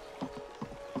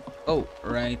 Oh,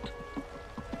 right.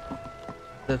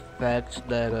 The fact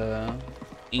that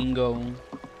Ingo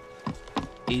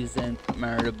isn't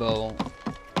marriageable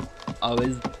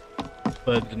always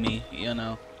bugged me, you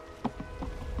know.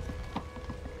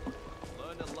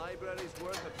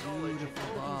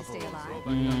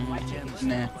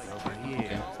 Nah.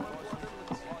 Okay.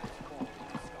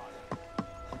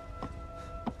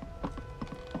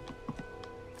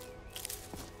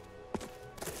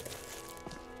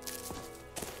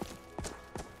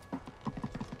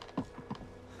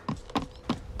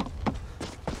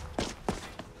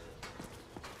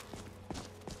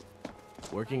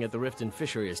 Working at the Riften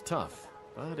fishery is tough,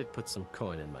 but it puts some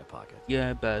coin in my pocket. Yeah,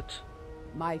 I bet.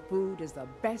 My food is the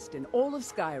best in all of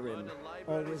Skyrim.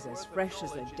 Always as fresh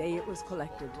as the day it was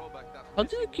collected. How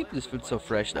do you keep this food so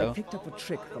fresh, though? I picked up a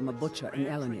trick from a butcher in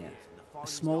Elenir, a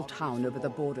small town over the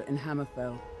border in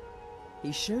Hammerfell.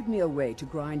 He showed me a way to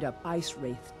grind up ice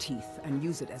wraith teeth and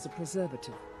use it as a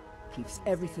preservative. Keeps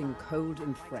everything cold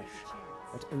and fresh,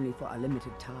 but only for a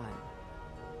limited time.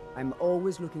 I'm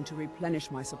always looking to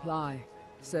replenish my supply,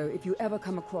 so if you ever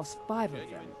come across 5 of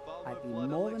them, I'd be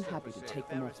more than happy to take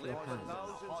them off your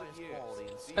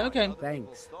hands. Okay.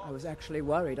 Thanks. I was actually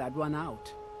worried I'd run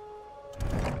out.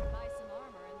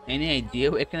 Any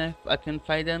idea where I can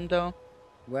find them, though?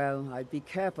 Well, I'd be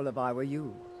careful if I were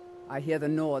you. I hear the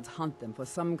Nords hunt them for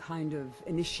some kind of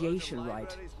initiation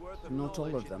rite. Not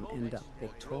all of them end up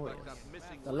victorious.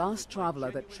 The last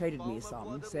traveler that traded me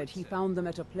some said he found them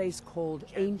at a place called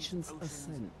Ancient's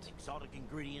Ascent.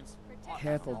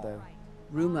 Careful, though.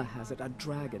 Rumor has it a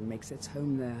dragon makes its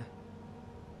home there.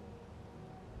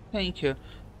 Thank you.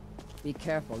 Be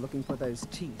careful looking for those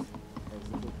teeth. Those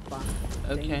little bastards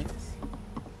are Okay.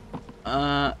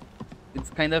 dangerous. it's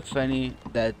kind of funny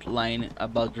that line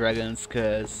about dragons,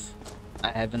 cause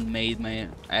I haven't made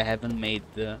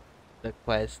the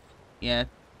quest yet.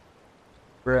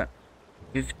 Bruh,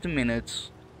 50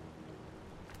 minutes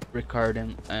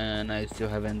recording and I still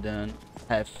haven't done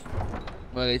half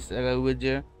what I said I would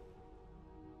do.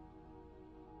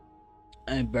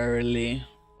 I barely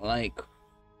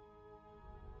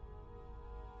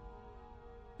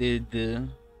did the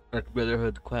Dark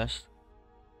Brotherhood quest.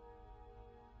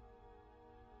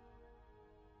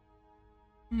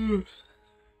 I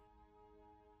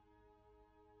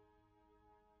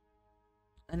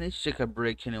need to take a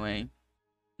break anyway.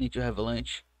 Need to have a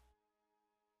lunch.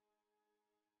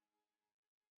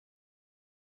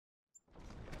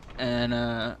 And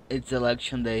it's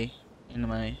election day in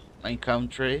my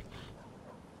country,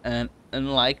 and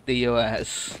unlike the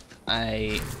US,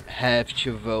 I have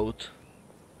to vote.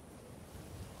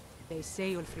 They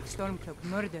say Ulfric Stormcloak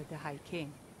murdered the High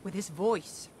King with his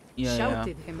voice. Yeah,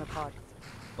 Shouted him apart.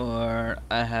 Or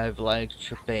I have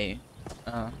to pay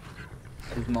a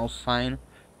small fine.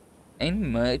 Ain't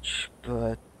much,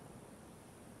 but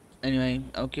anyway,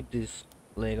 I'll keep this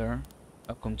later.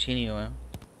 I'll continue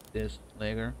this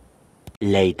later.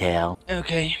 Later.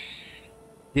 Okay.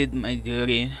 Did my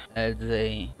duty as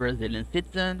a Brazilian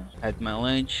citizen. Had my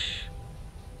lunch.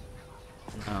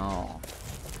 Now.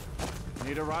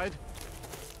 Need a ride?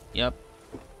 Yep.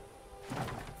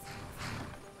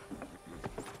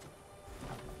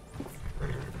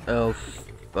 Oh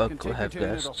fuck, I have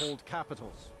guests. To hold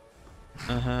capitals.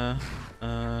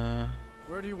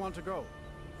 Where do you want to go?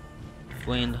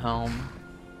 Windhelm.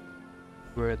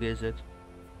 Where is it?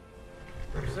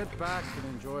 Sit back and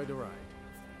enjoy the ride.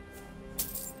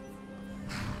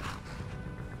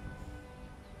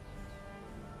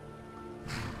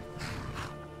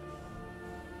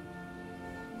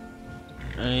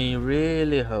 I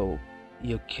really hope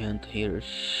you can't hear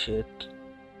shit.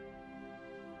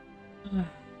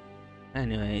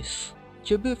 Anyways,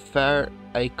 to be fair,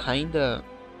 I kinda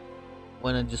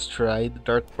wanna destroy the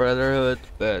Dark Brotherhood,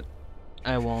 but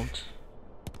I won't.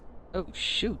 Oh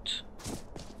shoot.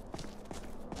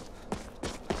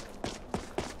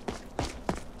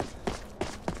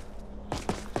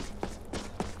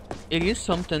 It is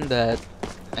something that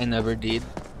I never did,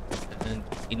 and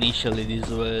initially this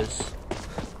was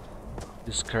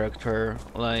this character,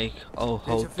 whole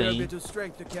There's a fair thing. bit of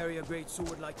strength to carry a great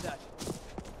sword like that.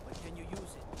 But can you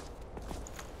use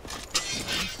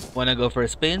it? Wanna go for a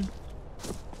spin?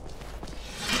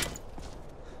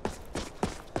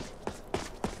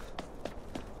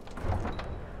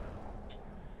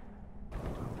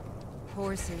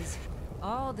 Horses,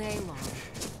 all day long.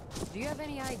 Do you have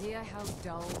any idea how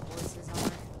dull horses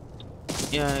are?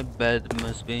 Yeah, I bet it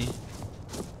must be.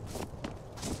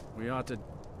 We ought to...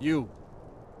 You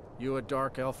a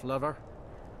dark elf lover?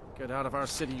 Get out of our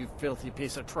city, you filthy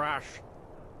piece of trash.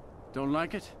 Don't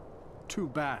like it? Too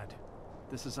bad.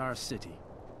 This is our city.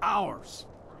 Ours!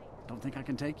 Don't think I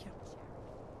can take you?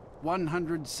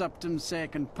 100 septums say I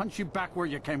can punch you back where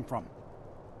you came from.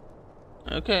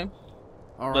 Okay.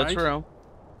 All Let's right? roll.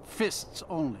 Fists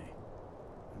only.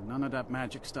 None of that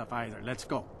magic stuff either. Let's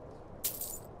go.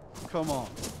 Come on.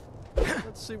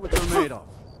 Let's see what they're made of.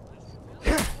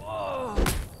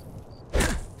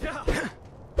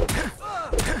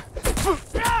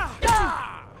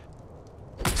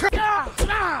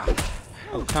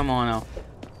 Oh, come on now.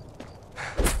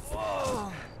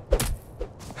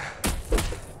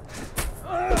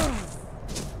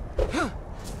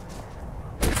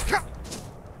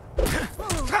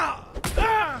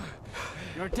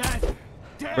 You're dead.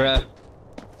 Dead. Bruh.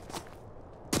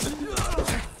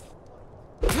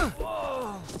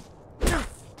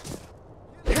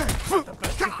 The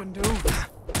best you can do.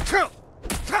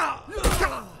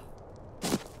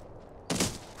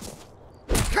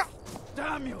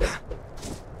 Damn you.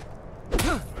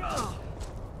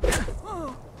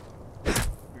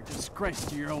 You're a disgrace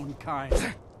to your own kind.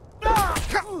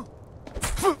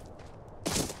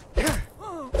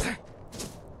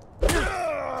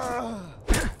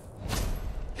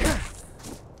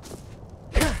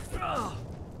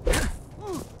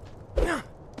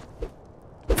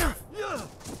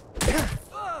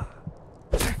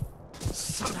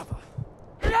 Son of a...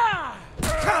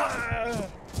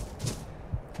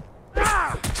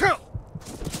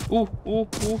 Ooh,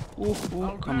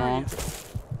 come on.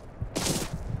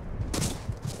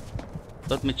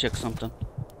 Let me check something.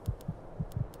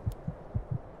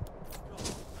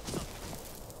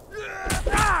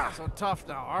 So tough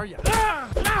now, are you?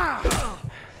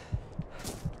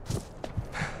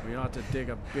 We ought to dig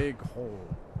a big hole.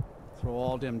 Throw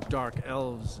all them dark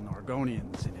elves and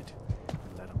Argonians in it.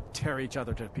 And let them tear each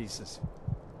other to pieces.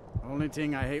 Only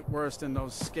thing I hate worse than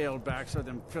those scaled backs are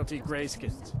them filthy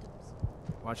grayskins.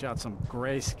 Watch out some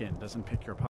grayskin doesn't pick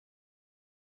your pocket.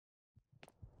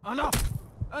 Enough!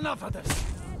 Enough of this!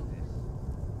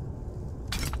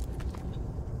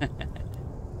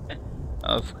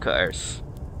 Of course.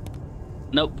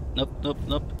 Nope, nope, nope,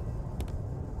 nope.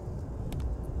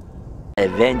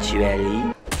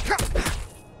 Eventually.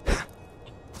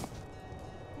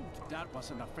 That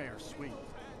wasn't a fair swing.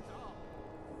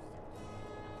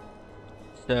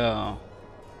 So.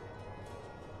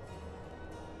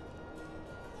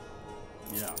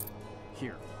 Yeah,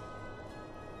 here.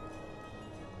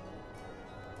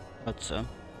 What's so?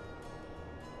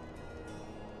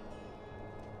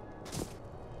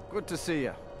 Good to see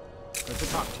you. Good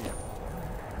to talk to you.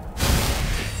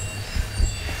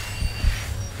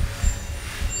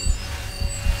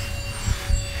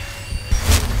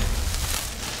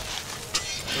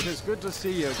 It is good to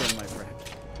see you again, my friend.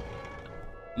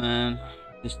 Man,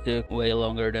 this took way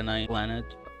longer than I planned.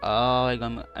 Oh, I'm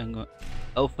gonna.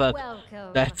 Oh fuck.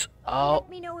 Welcome. That's all Let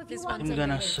me know if you want I'm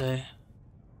gonna anything. say.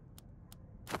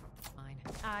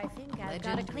 I think I've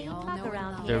got a clean clock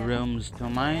around The here. room's to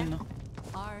mine.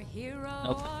 Our hero,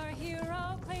 Nope. our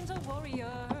hero claims a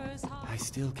warrior's heart. I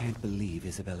still can't believe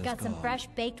Isabella's Got some gone. fresh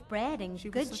baked bread and She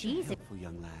was good such a cheese. helpful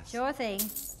young lass. Sure thing.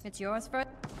 It's yours for.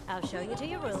 I'll show you to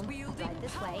your room. Right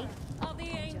this way. Of the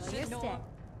Enjoy your ancient step. North.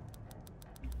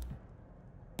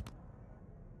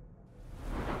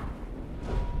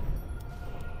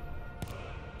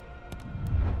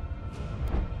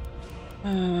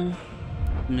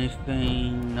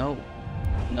 Anything? Nope.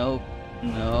 Nope.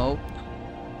 Nope.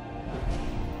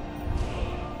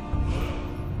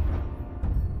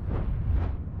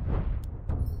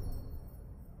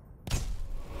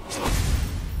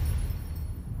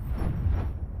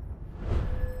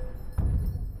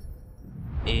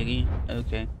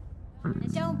 Okay.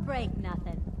 Don't break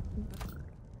nothing.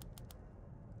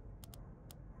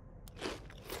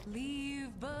 Leave,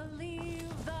 believe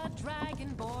the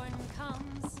dragonborn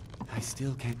comes. I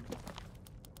still can't.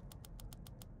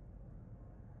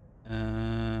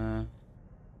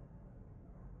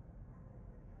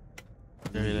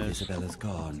 There it is. Isabella's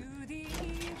gone.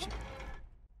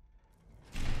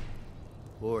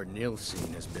 Poor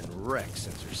Nilsine has been wrecked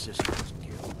since her sister was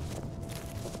killed.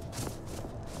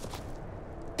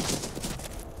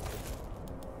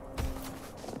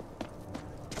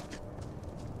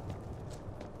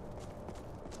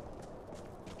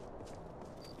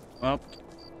 Well,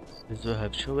 this will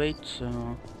have to wait,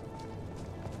 so...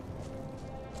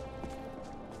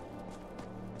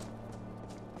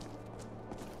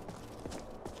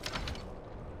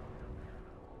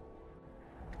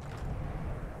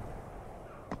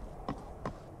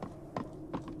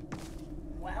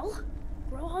 Well,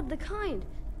 Grodd the Kind.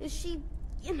 Is she,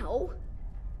 you know?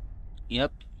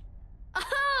 Yep.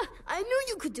 Aha! I knew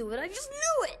you could do it. I just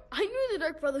knew it. I knew the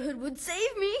Dark Brotherhood would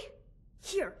save me.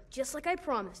 Here, just like I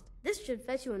promised. This should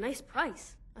fetch you a nice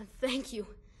price. Thank you.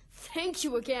 Thank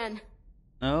you again.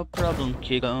 No problem,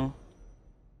 Chico.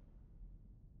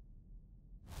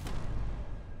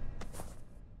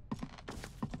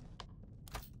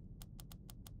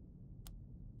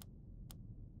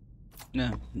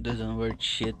 No, doesn't work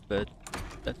shit, but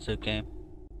that's okay.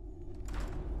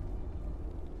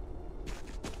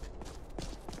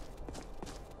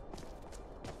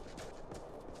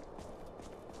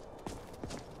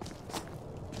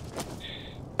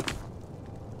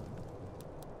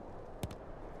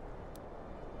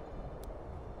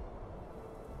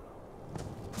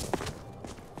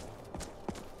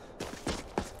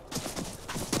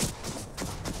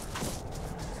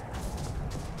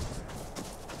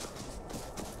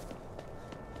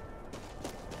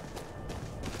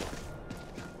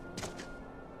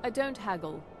 I don't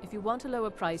haggle. If you want a lower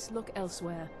price, look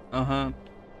elsewhere. Uh-huh.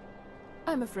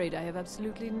 I'm afraid I have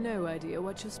absolutely no idea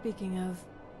what you're speaking of.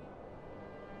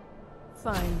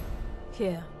 Fine.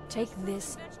 Here, take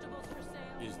this.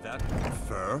 Is that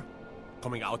fur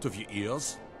coming out of your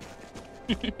ears?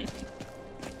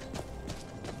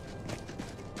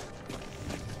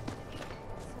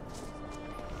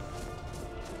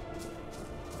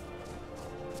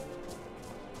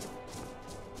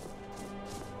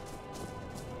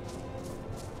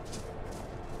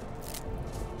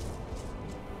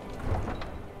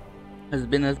 It's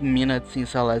been a minute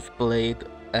since I last played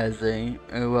as a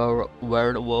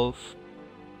werewolf.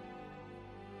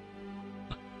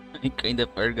 I kinda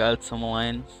forgot some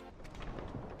lines.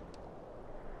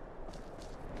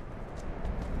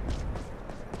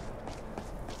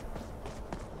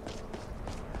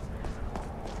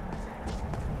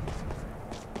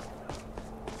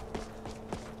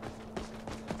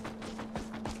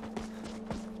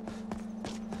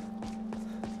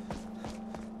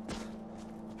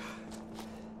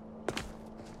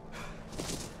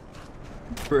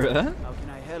 Bruh? How can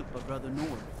I help a brother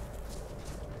Nord?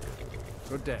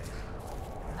 Good day.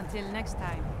 Until next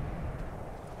time.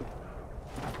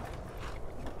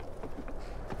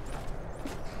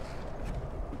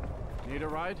 Need a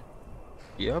ride?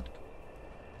 Yep.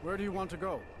 Where do you want to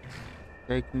go?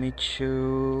 Take me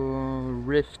to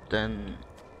Riften.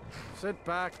 Sit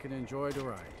back and enjoy the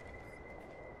ride.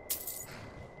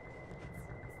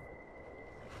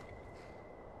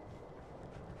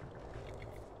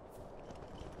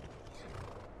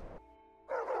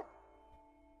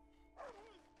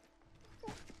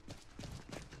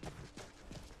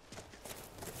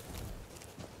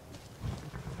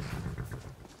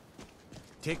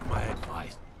 Take my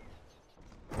advice.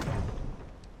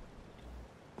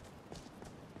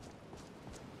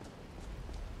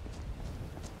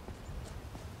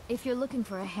 If you're looking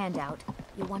for a handout,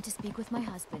 you'll want to speak with my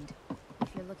husband.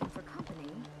 If you're looking for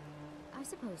company, I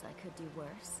suppose I could do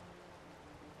worse.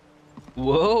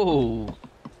 Whoa!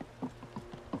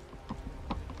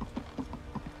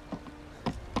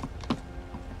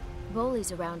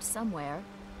 Boley's around somewhere,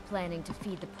 planning to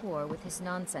feed the poor with his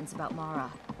nonsense about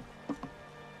Mara.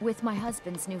 With my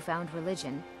husband's newfound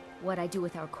religion, what I do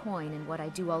with our coin and what I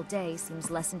do all day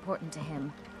seems less important to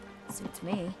him. Suits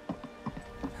me.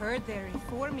 Heard they're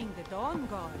reforming the Dawn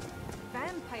Guard.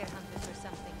 Vampire hunters or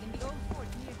something in the old fort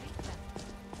near Rita.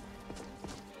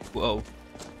 Whoa.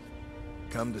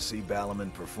 Come to see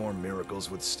Balaman perform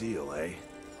miracles with steel, eh?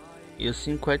 You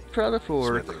seem quite proud of your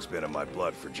work. Smithing's been in my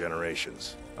blood for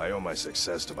generations. I owe my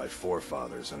success to my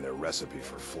forefathers and their recipe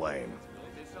for flame.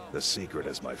 The secret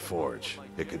is my forge.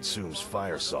 It consumes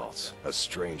fire salts, a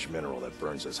strange mineral that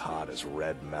burns as hot as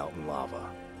red mountain lava.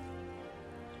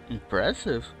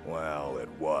 Impressive. Well, it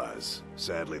was.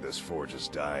 Sadly, this forge is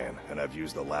dying, and I've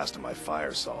used the last of my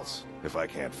fire salts. If I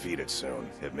can't feed it soon,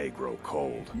 it may grow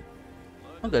cold.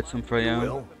 I'll get some for you.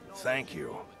 Will? Thank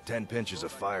you. 10 pinches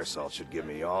of fire salt should give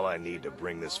me all I need to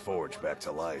bring this forge back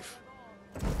to life.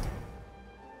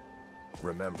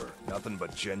 Remember, nothing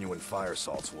but genuine fire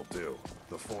salts will do.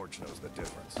 The forge knows the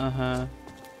difference. Uh-huh.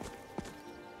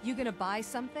 You gonna buy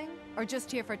something? Or just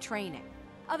here for training?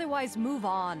 Otherwise, move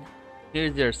on.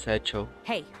 Here's your satchel.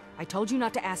 Hey, I told you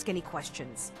not to ask any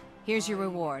questions. Here's your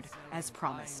reward, as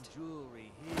promised.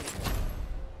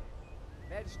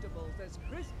 Vegetables as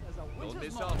crisp as a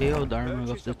winter's morning. Scaled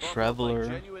armor of the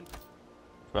Traveler.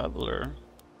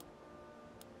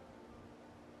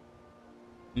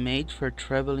 Made for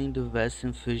traveling the vast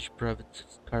and fish province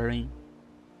Skyrim.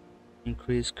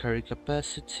 Increase carry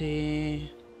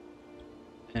capacity.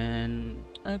 And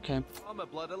okay. Armor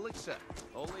blood elixir.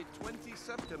 Only 20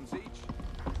 septims each.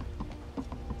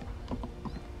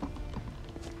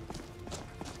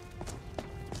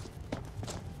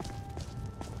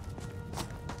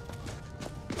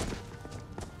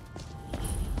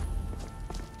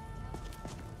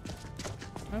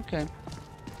 Okay.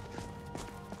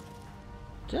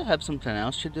 Do I have something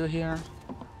else to do here?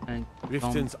 I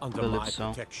Riften's don't under believe my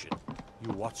so. protection.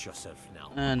 You watch yourself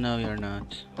now. No, you're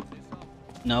not.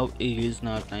 No, he is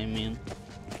not, I mean.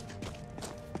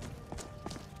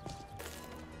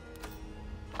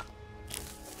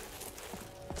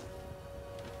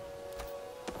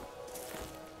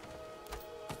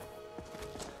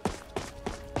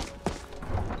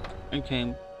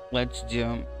 Okay, let's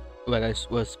do what I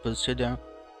was supposed to do.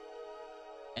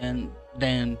 And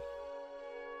then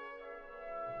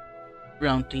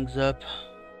round things up.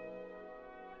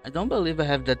 I don't believe I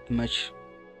have that much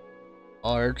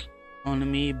art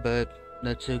on me, but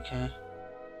that's okay.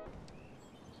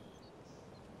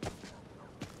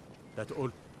 That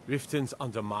old Riften's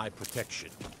under my protection.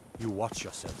 You watch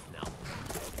yourself now.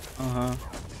 Uh-huh.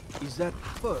 Is that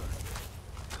fur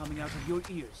coming out of your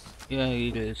ears? Yeah,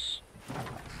 it is.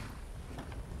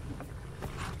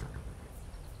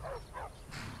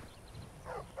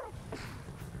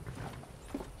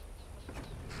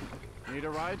 Need a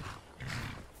ride?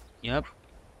 Yep.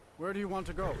 Where do you want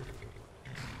to go?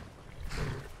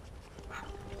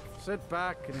 Sit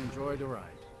back and enjoy the ride.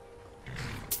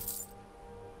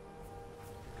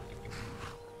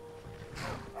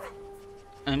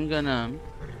 I'm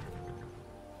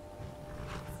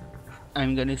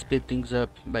gonna speed things up,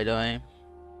 by the way.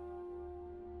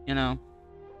 You know,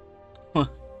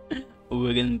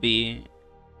 wouldn't be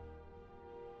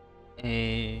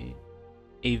a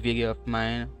video of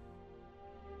mine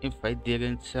if I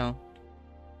didn't, so.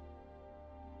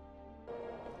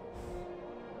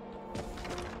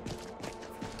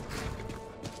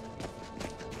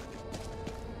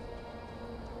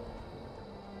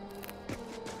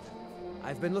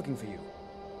 I've been looking for you.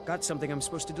 Got something I'm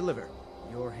supposed to deliver.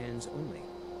 Your hands only.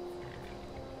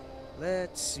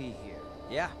 Let's see here.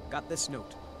 Yeah, got this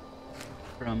note.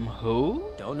 From who?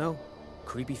 Don't know.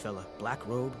 Creepy fella, black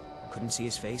robe, couldn't see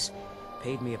his face.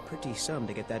 Paid me a pretty sum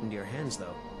to get that into your hands,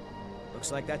 though.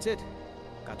 Looks like that's it.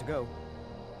 Got to go.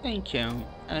 Thank you.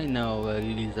 I know what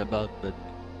it is about, but...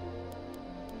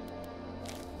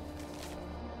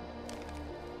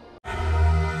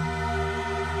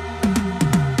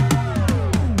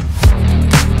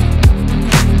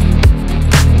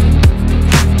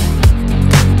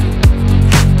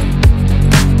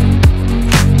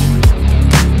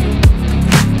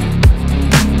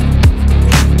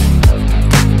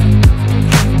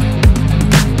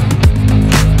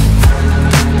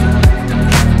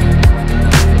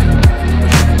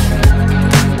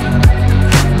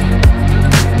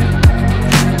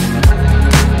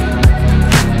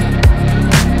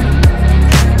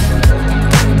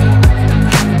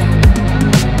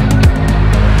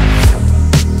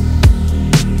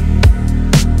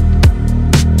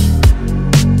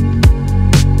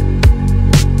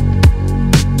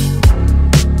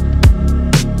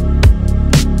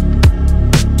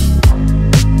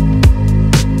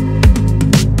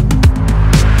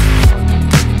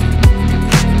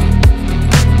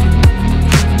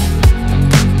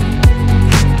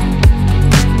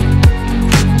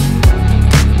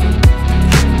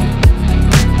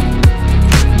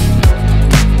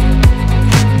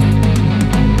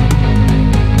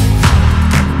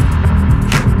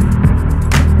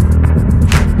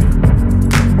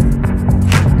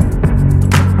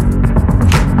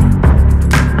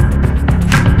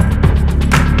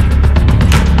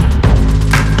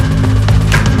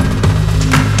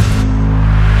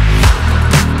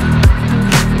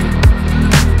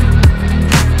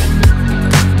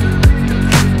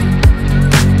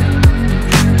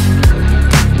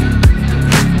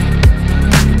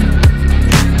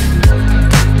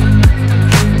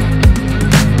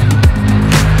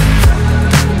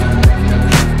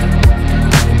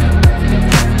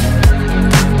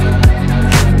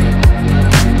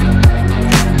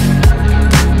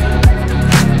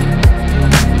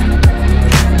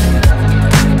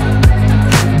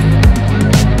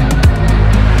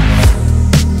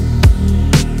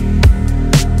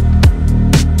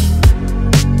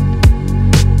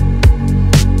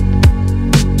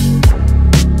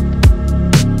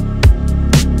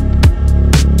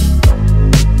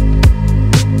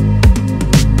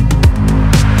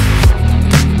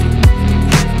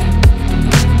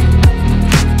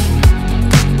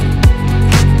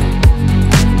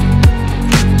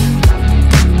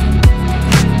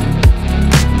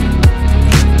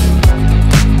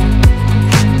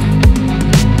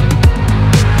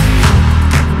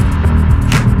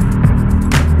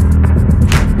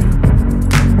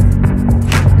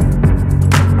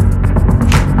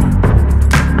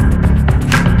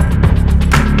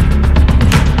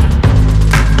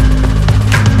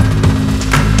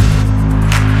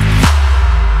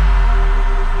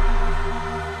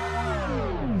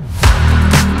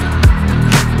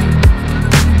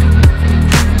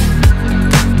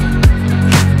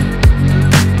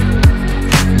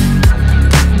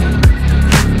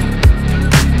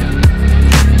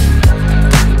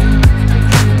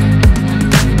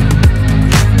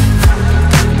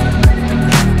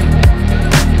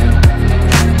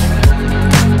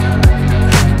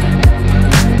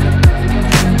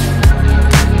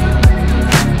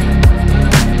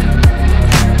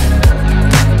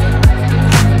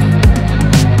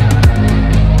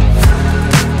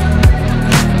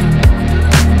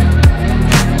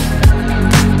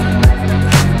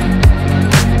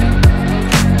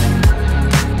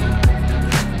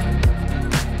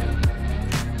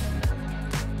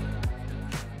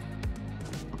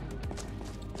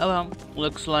 Oh well,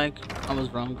 looks like I was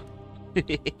wrong.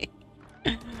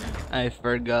 I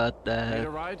forgot that. Need a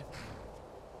ride?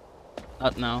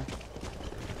 Not now.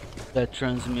 That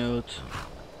transmute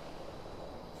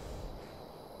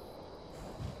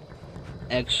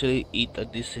actually eat a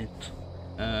decent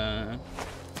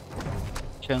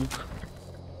chunk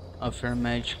of her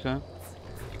magicka.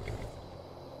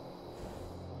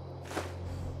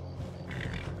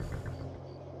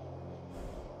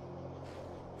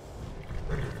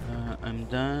 I'm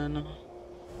done.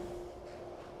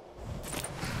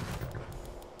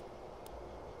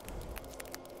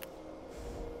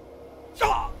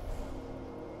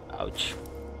 Ouch.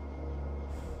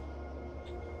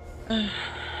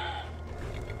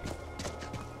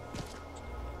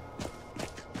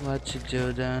 What to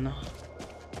do then?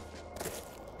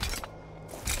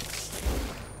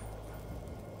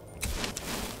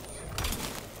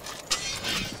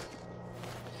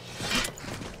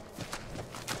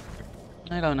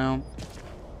 I don't know.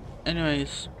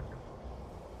 Anyways.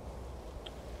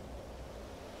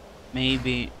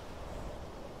 Maybe.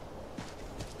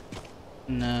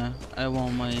 No, I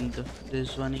won't mind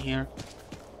this one here.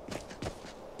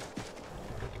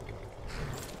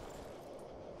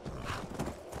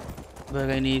 But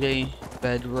I need a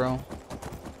bedroll.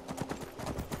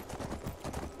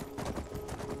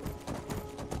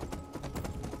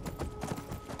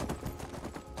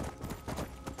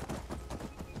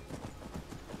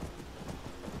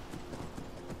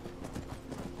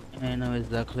 I know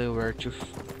exactly where to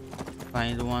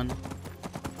find one.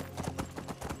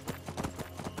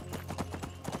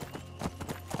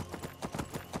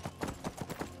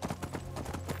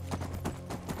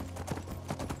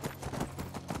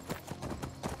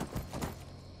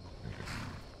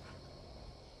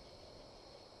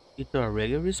 It's a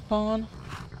regular respawn?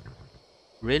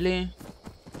 Really?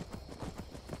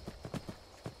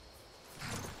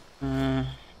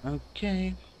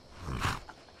 Okay.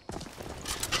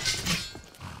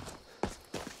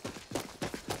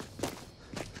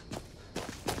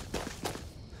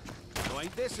 So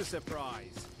ain't this a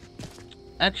surprise?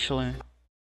 Actually.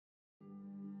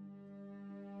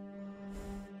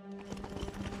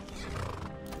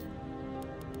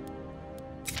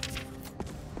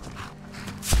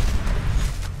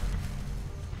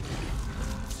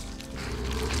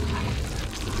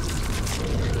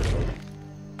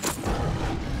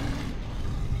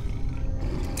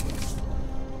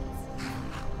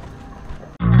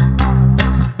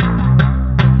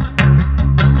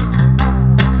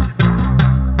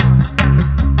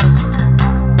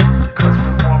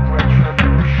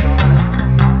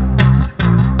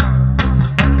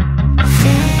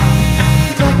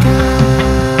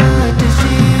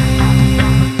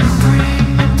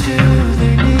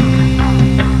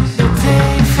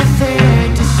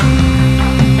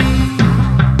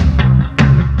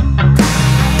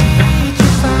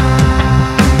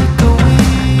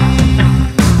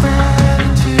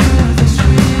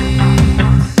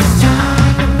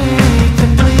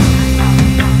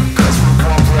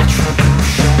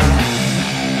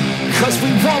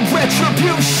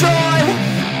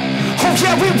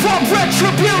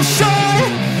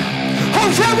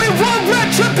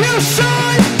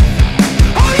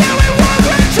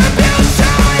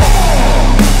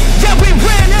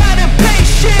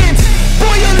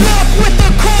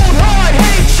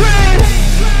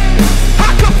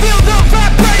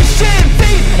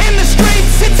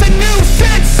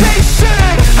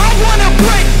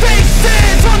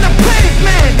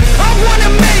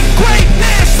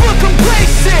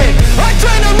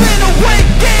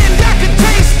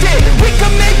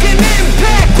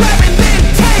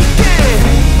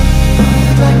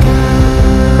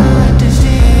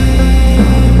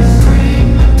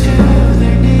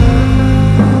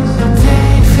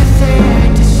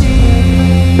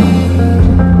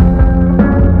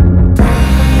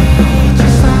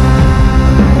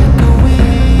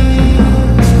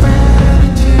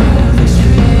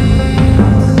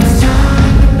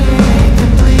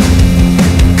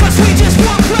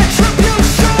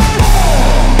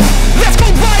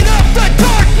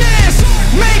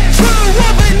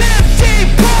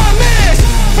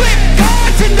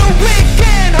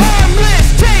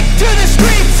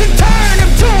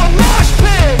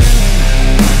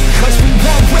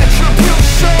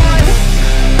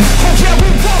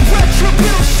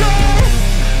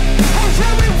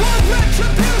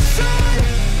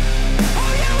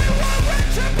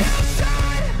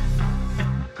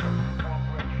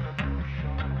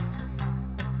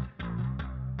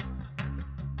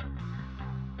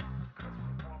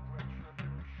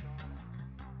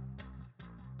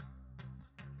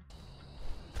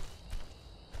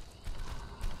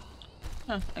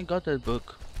 I got that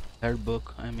book. Her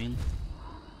book, I mean.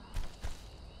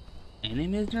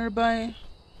 Enemies nearby?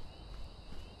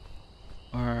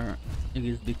 Or it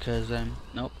is because I'm...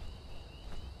 Nope.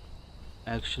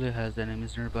 Actually has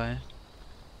enemies nearby.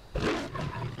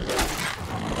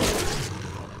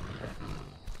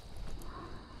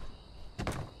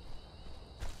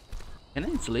 Can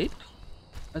I sleep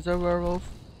as a werewolf?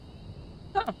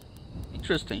 Oh,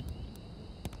 interesting.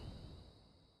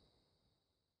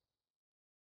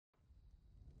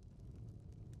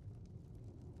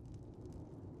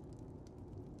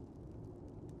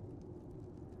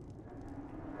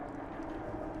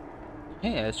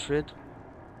 Hey Astrid.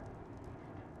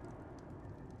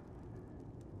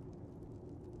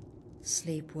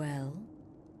 Sleep well?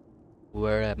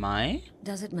 Where am I?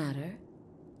 Does it matter?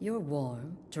 You're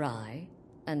warm, dry,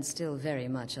 and still very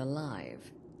much alive.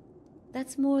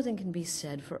 That's more than can be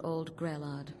said for old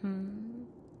Grelod,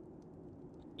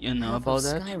 You know Half about of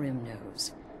that? Skyrim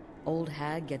knows. Old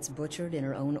hag gets butchered in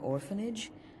her own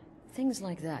orphanage. Things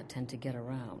like that tend to get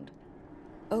around.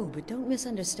 Oh, but don't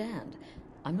misunderstand.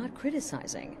 I'm not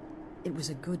criticizing. It was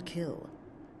a good kill.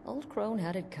 Old Crone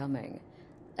had it coming.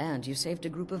 And you saved a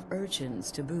group of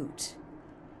urchins to boot.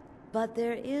 But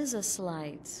there is a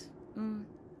slight...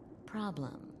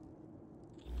 problem.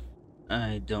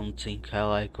 I don't think I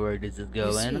like where this is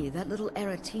going. You see, that little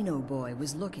Aretino boy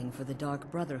was looking for the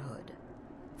Dark Brotherhood.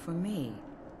 For me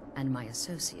and my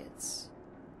associates.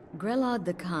 Grelod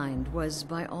the Kind was,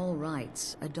 by all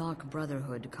rights, a Dark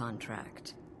Brotherhood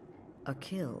contract. A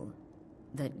kill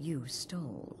that you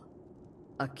stole.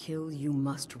 A kill you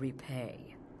must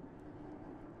repay.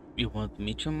 You want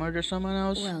me to murder someone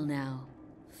else? Well now,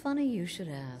 funny you should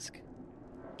ask.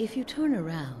 If you turn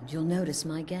around, you'll notice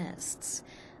my guests.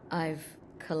 I've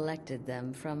collected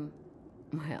them from...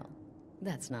 well,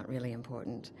 that's not really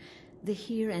important. The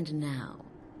here and now.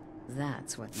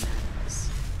 That's what matters.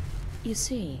 You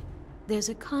see, there's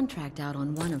a contract out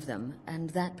on one of them, and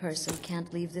that person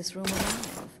can't leave this room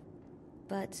alive.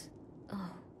 But,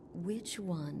 oh, which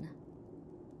one?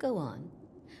 Go on.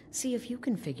 See if you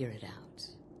can figure it out.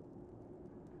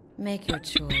 Make your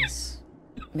choice.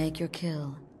 Make your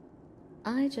kill.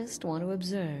 I just want to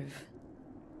observe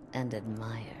and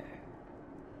admire.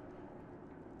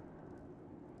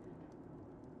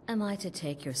 Am I to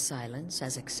take your silence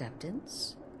as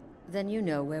acceptance? Then you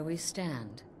know where we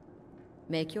stand.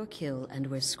 Make your kill and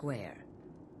we're square.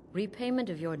 Repayment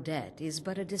of your debt is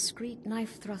but a discreet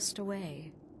knife thrust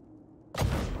away.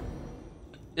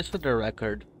 Just for the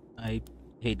record, I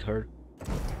hate her.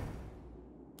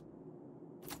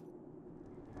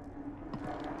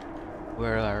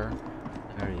 Where are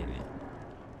you?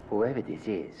 Whoever this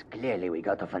is, clearly we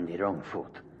got off on the wrong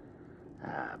foot.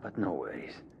 But no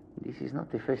worries. This is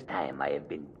not the first time I have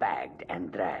been bagged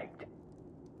and dragged.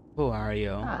 Who are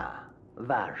you?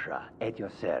 Varsha, at your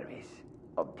service.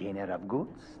 Obtainer of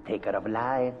goods, taker of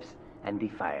lives, and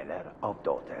defiler of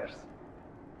daughters.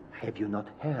 Have you not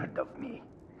heard of me?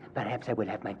 Perhaps I will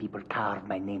have my people carve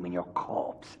my name in your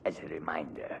corpse as a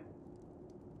reminder.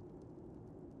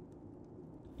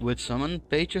 Would someone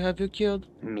pay to have you killed?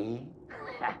 Me?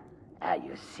 Are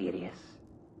you serious?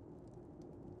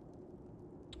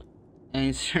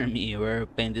 Answer me, we're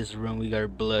paint this room with our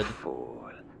blood. Fool,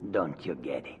 don't you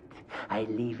get it? I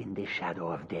live in the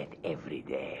shadow of death every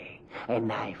day. A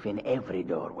knife in every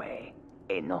doorway.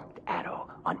 A knocked arrow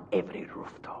on every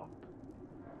rooftop.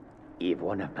 If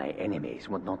one of my enemies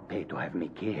would not pay to have me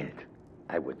killed,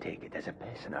 I would take it as a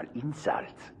personal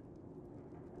insult.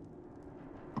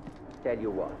 Tell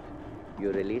you what,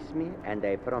 you release me and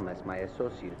I promise my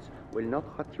associates will not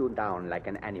hunt you down like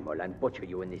an animal and butcher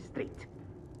you in the street.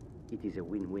 It is a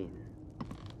win-win.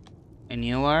 A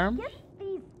new arm? Get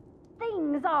these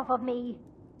things off of me!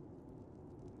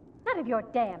 None of your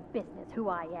damn business who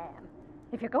I am.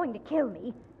 If you're going to kill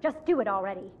me, just do it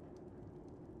already.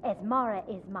 Esmara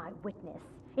is my witness.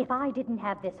 If I didn't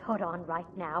have this hood on right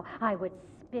now, I would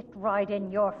spit right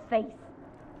in your face.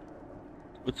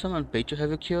 Would someone pay to have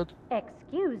you killed?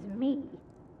 Excuse me?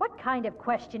 What kind of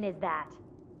question is that?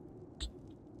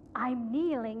 I'm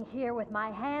kneeling here with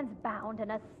my hands bound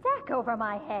and a sack over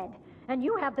my head, and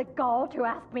you have the gall to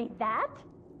ask me that?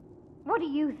 What do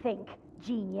you think,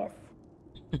 genius?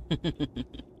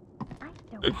 I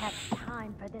don't have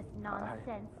time for this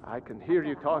nonsense. I can hear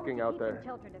you talking out there.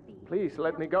 Please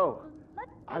let me go.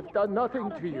 I've done nothing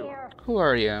to you. Who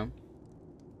are you?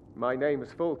 My name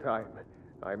is Full-Time.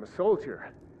 I'm a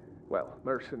soldier. Well,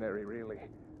 mercenary, really.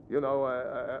 You know,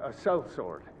 a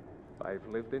sellsword. I've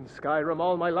lived in Skyrim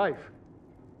all my life.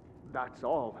 That's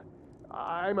all.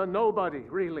 I'm a nobody,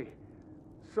 really.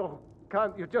 So,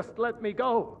 can't you just let me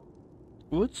go?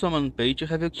 Would someone pay to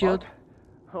have you killed?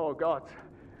 What? Oh, God.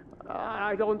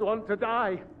 I don't want to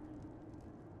die.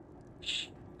 Shh,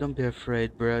 don't be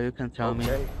afraid, bro. You can tell me.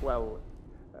 Okay, well,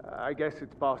 I guess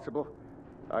it's possible.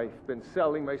 I've been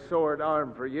selling my sword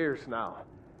arm for years now.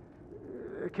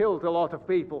 Killed a lot of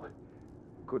people.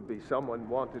 Could be someone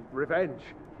wanted revenge.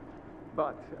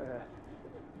 But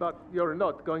you're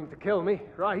not going to kill me,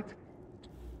 right?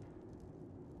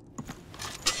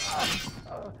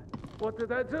 What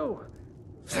did I do?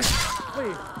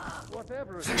 Please,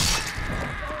 whatever it is.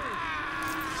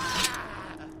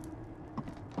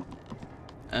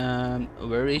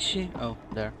 Where is she? Oh,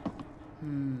 there.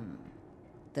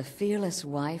 The fearless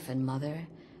wife and mother,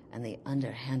 and the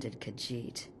underhanded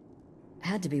Khajiit.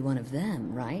 Had to be one of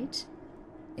them, right?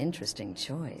 Interesting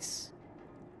choice.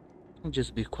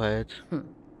 Just be quiet.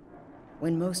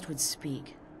 When most would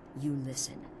speak, you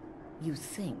listen. You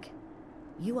think.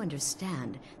 You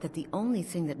understand that the only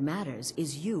thing that matters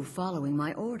is you following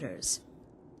my orders.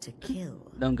 To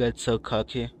kill. Don't get so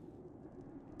cocky.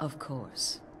 Of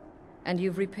course. And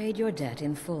you've repaid your debt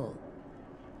in full.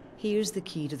 Here's the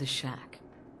key to the shack.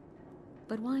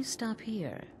 But why stop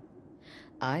here?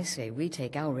 I say we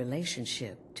take our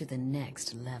relationship to the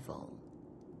next level.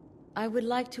 I would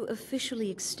like to officially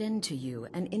extend to you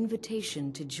an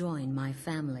invitation to join my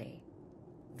family,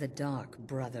 the Dark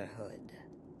Brotherhood.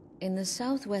 In the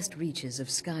southwest reaches of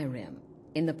Skyrim,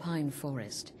 in the Pine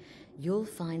Forest, you'll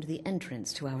find the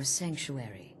entrance to our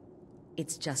sanctuary.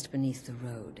 It's just beneath the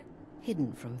road,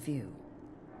 hidden from view.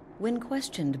 When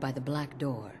questioned by the Black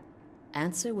Door,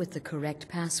 answer with the correct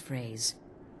passphrase,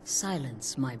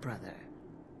 "Silence, my brother."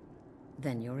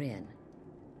 Then you're in,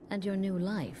 and your new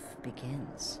life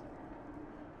begins.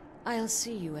 I'll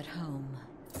see you at home.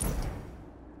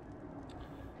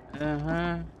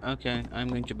 Okay, I'm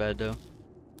going to bed though.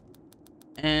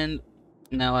 And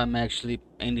now I'm actually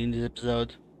ending this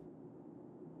episode.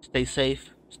 Stay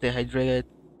safe, stay hydrated,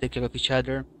 take care of each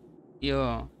other. You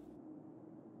all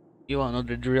know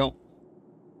the drill.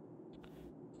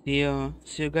 See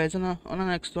you guys on the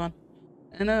next one.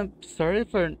 And sorry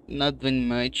for not doing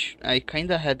much. I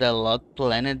kinda had a lot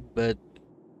planned, but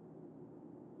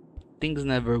things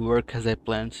never work as I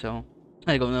planned, so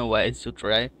I don't know why I still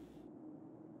try.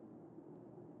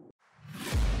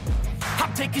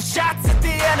 I'm taking shots at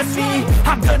the enemy.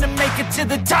 I'm gonna make it to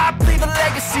the top, leave a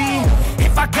legacy.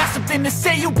 If I got something to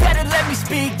say, you better let me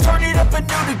speak. Turn it up a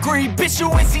new degree, bitch, you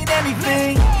ain't seen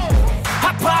anything.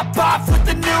 I pop off with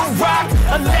the new rock,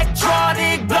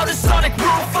 electronic, blow the sonic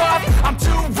roof up. I'm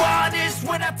too honest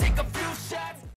when I take